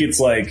don't think it's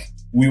like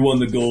we won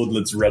the gold,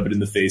 let's rub it in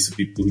the face of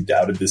people who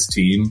doubted this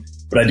team.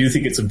 But I do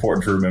think it's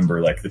important to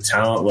remember, like, the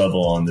talent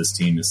level on this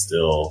team is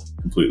still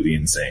completely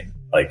insane.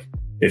 Like,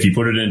 if you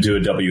put it into a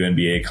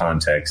WNBA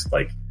context,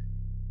 like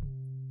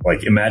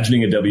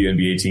imagining a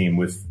WNBA team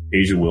with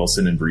Asia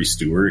Wilson and Bree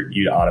Stewart,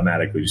 you'd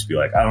automatically just be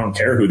like, I don't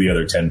care who the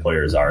other 10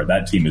 players are.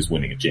 That team is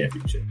winning a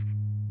championship.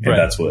 And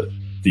that's what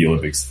the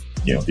Olympics,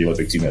 the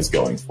Olympic team has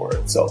going for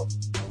it. So,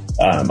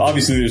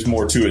 obviously there's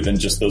more to it than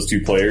just those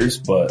two players,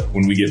 but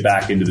when we get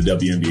back into the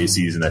WNBA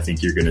season, I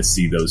think you're going to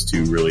see those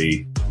two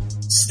really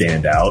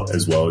stand out,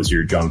 as well as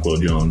your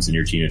Jonquil Jones and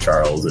your Tina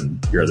Charles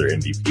and your other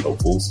MVP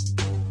hopefuls.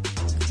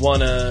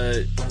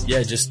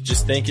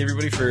 Just thank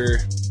everybody for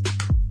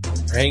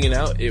hanging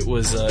out. It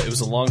was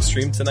a long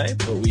stream tonight,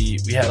 but we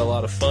had a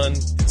lot of fun.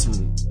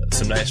 Did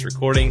some nice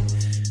recording.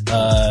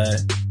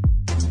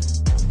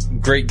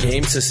 Great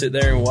game to sit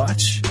there and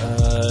watch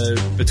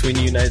between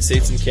the United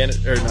States and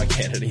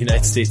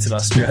United States and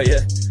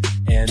Australia.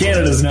 And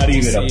Canada's not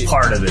even a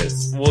part of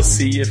this. We'll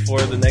see you for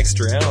the next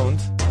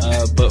round.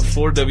 But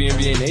for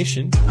WNBA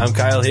Nation, I'm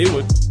Kyle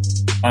Haywood.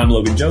 I'm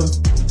Logan Jones.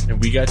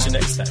 And we got you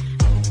next time.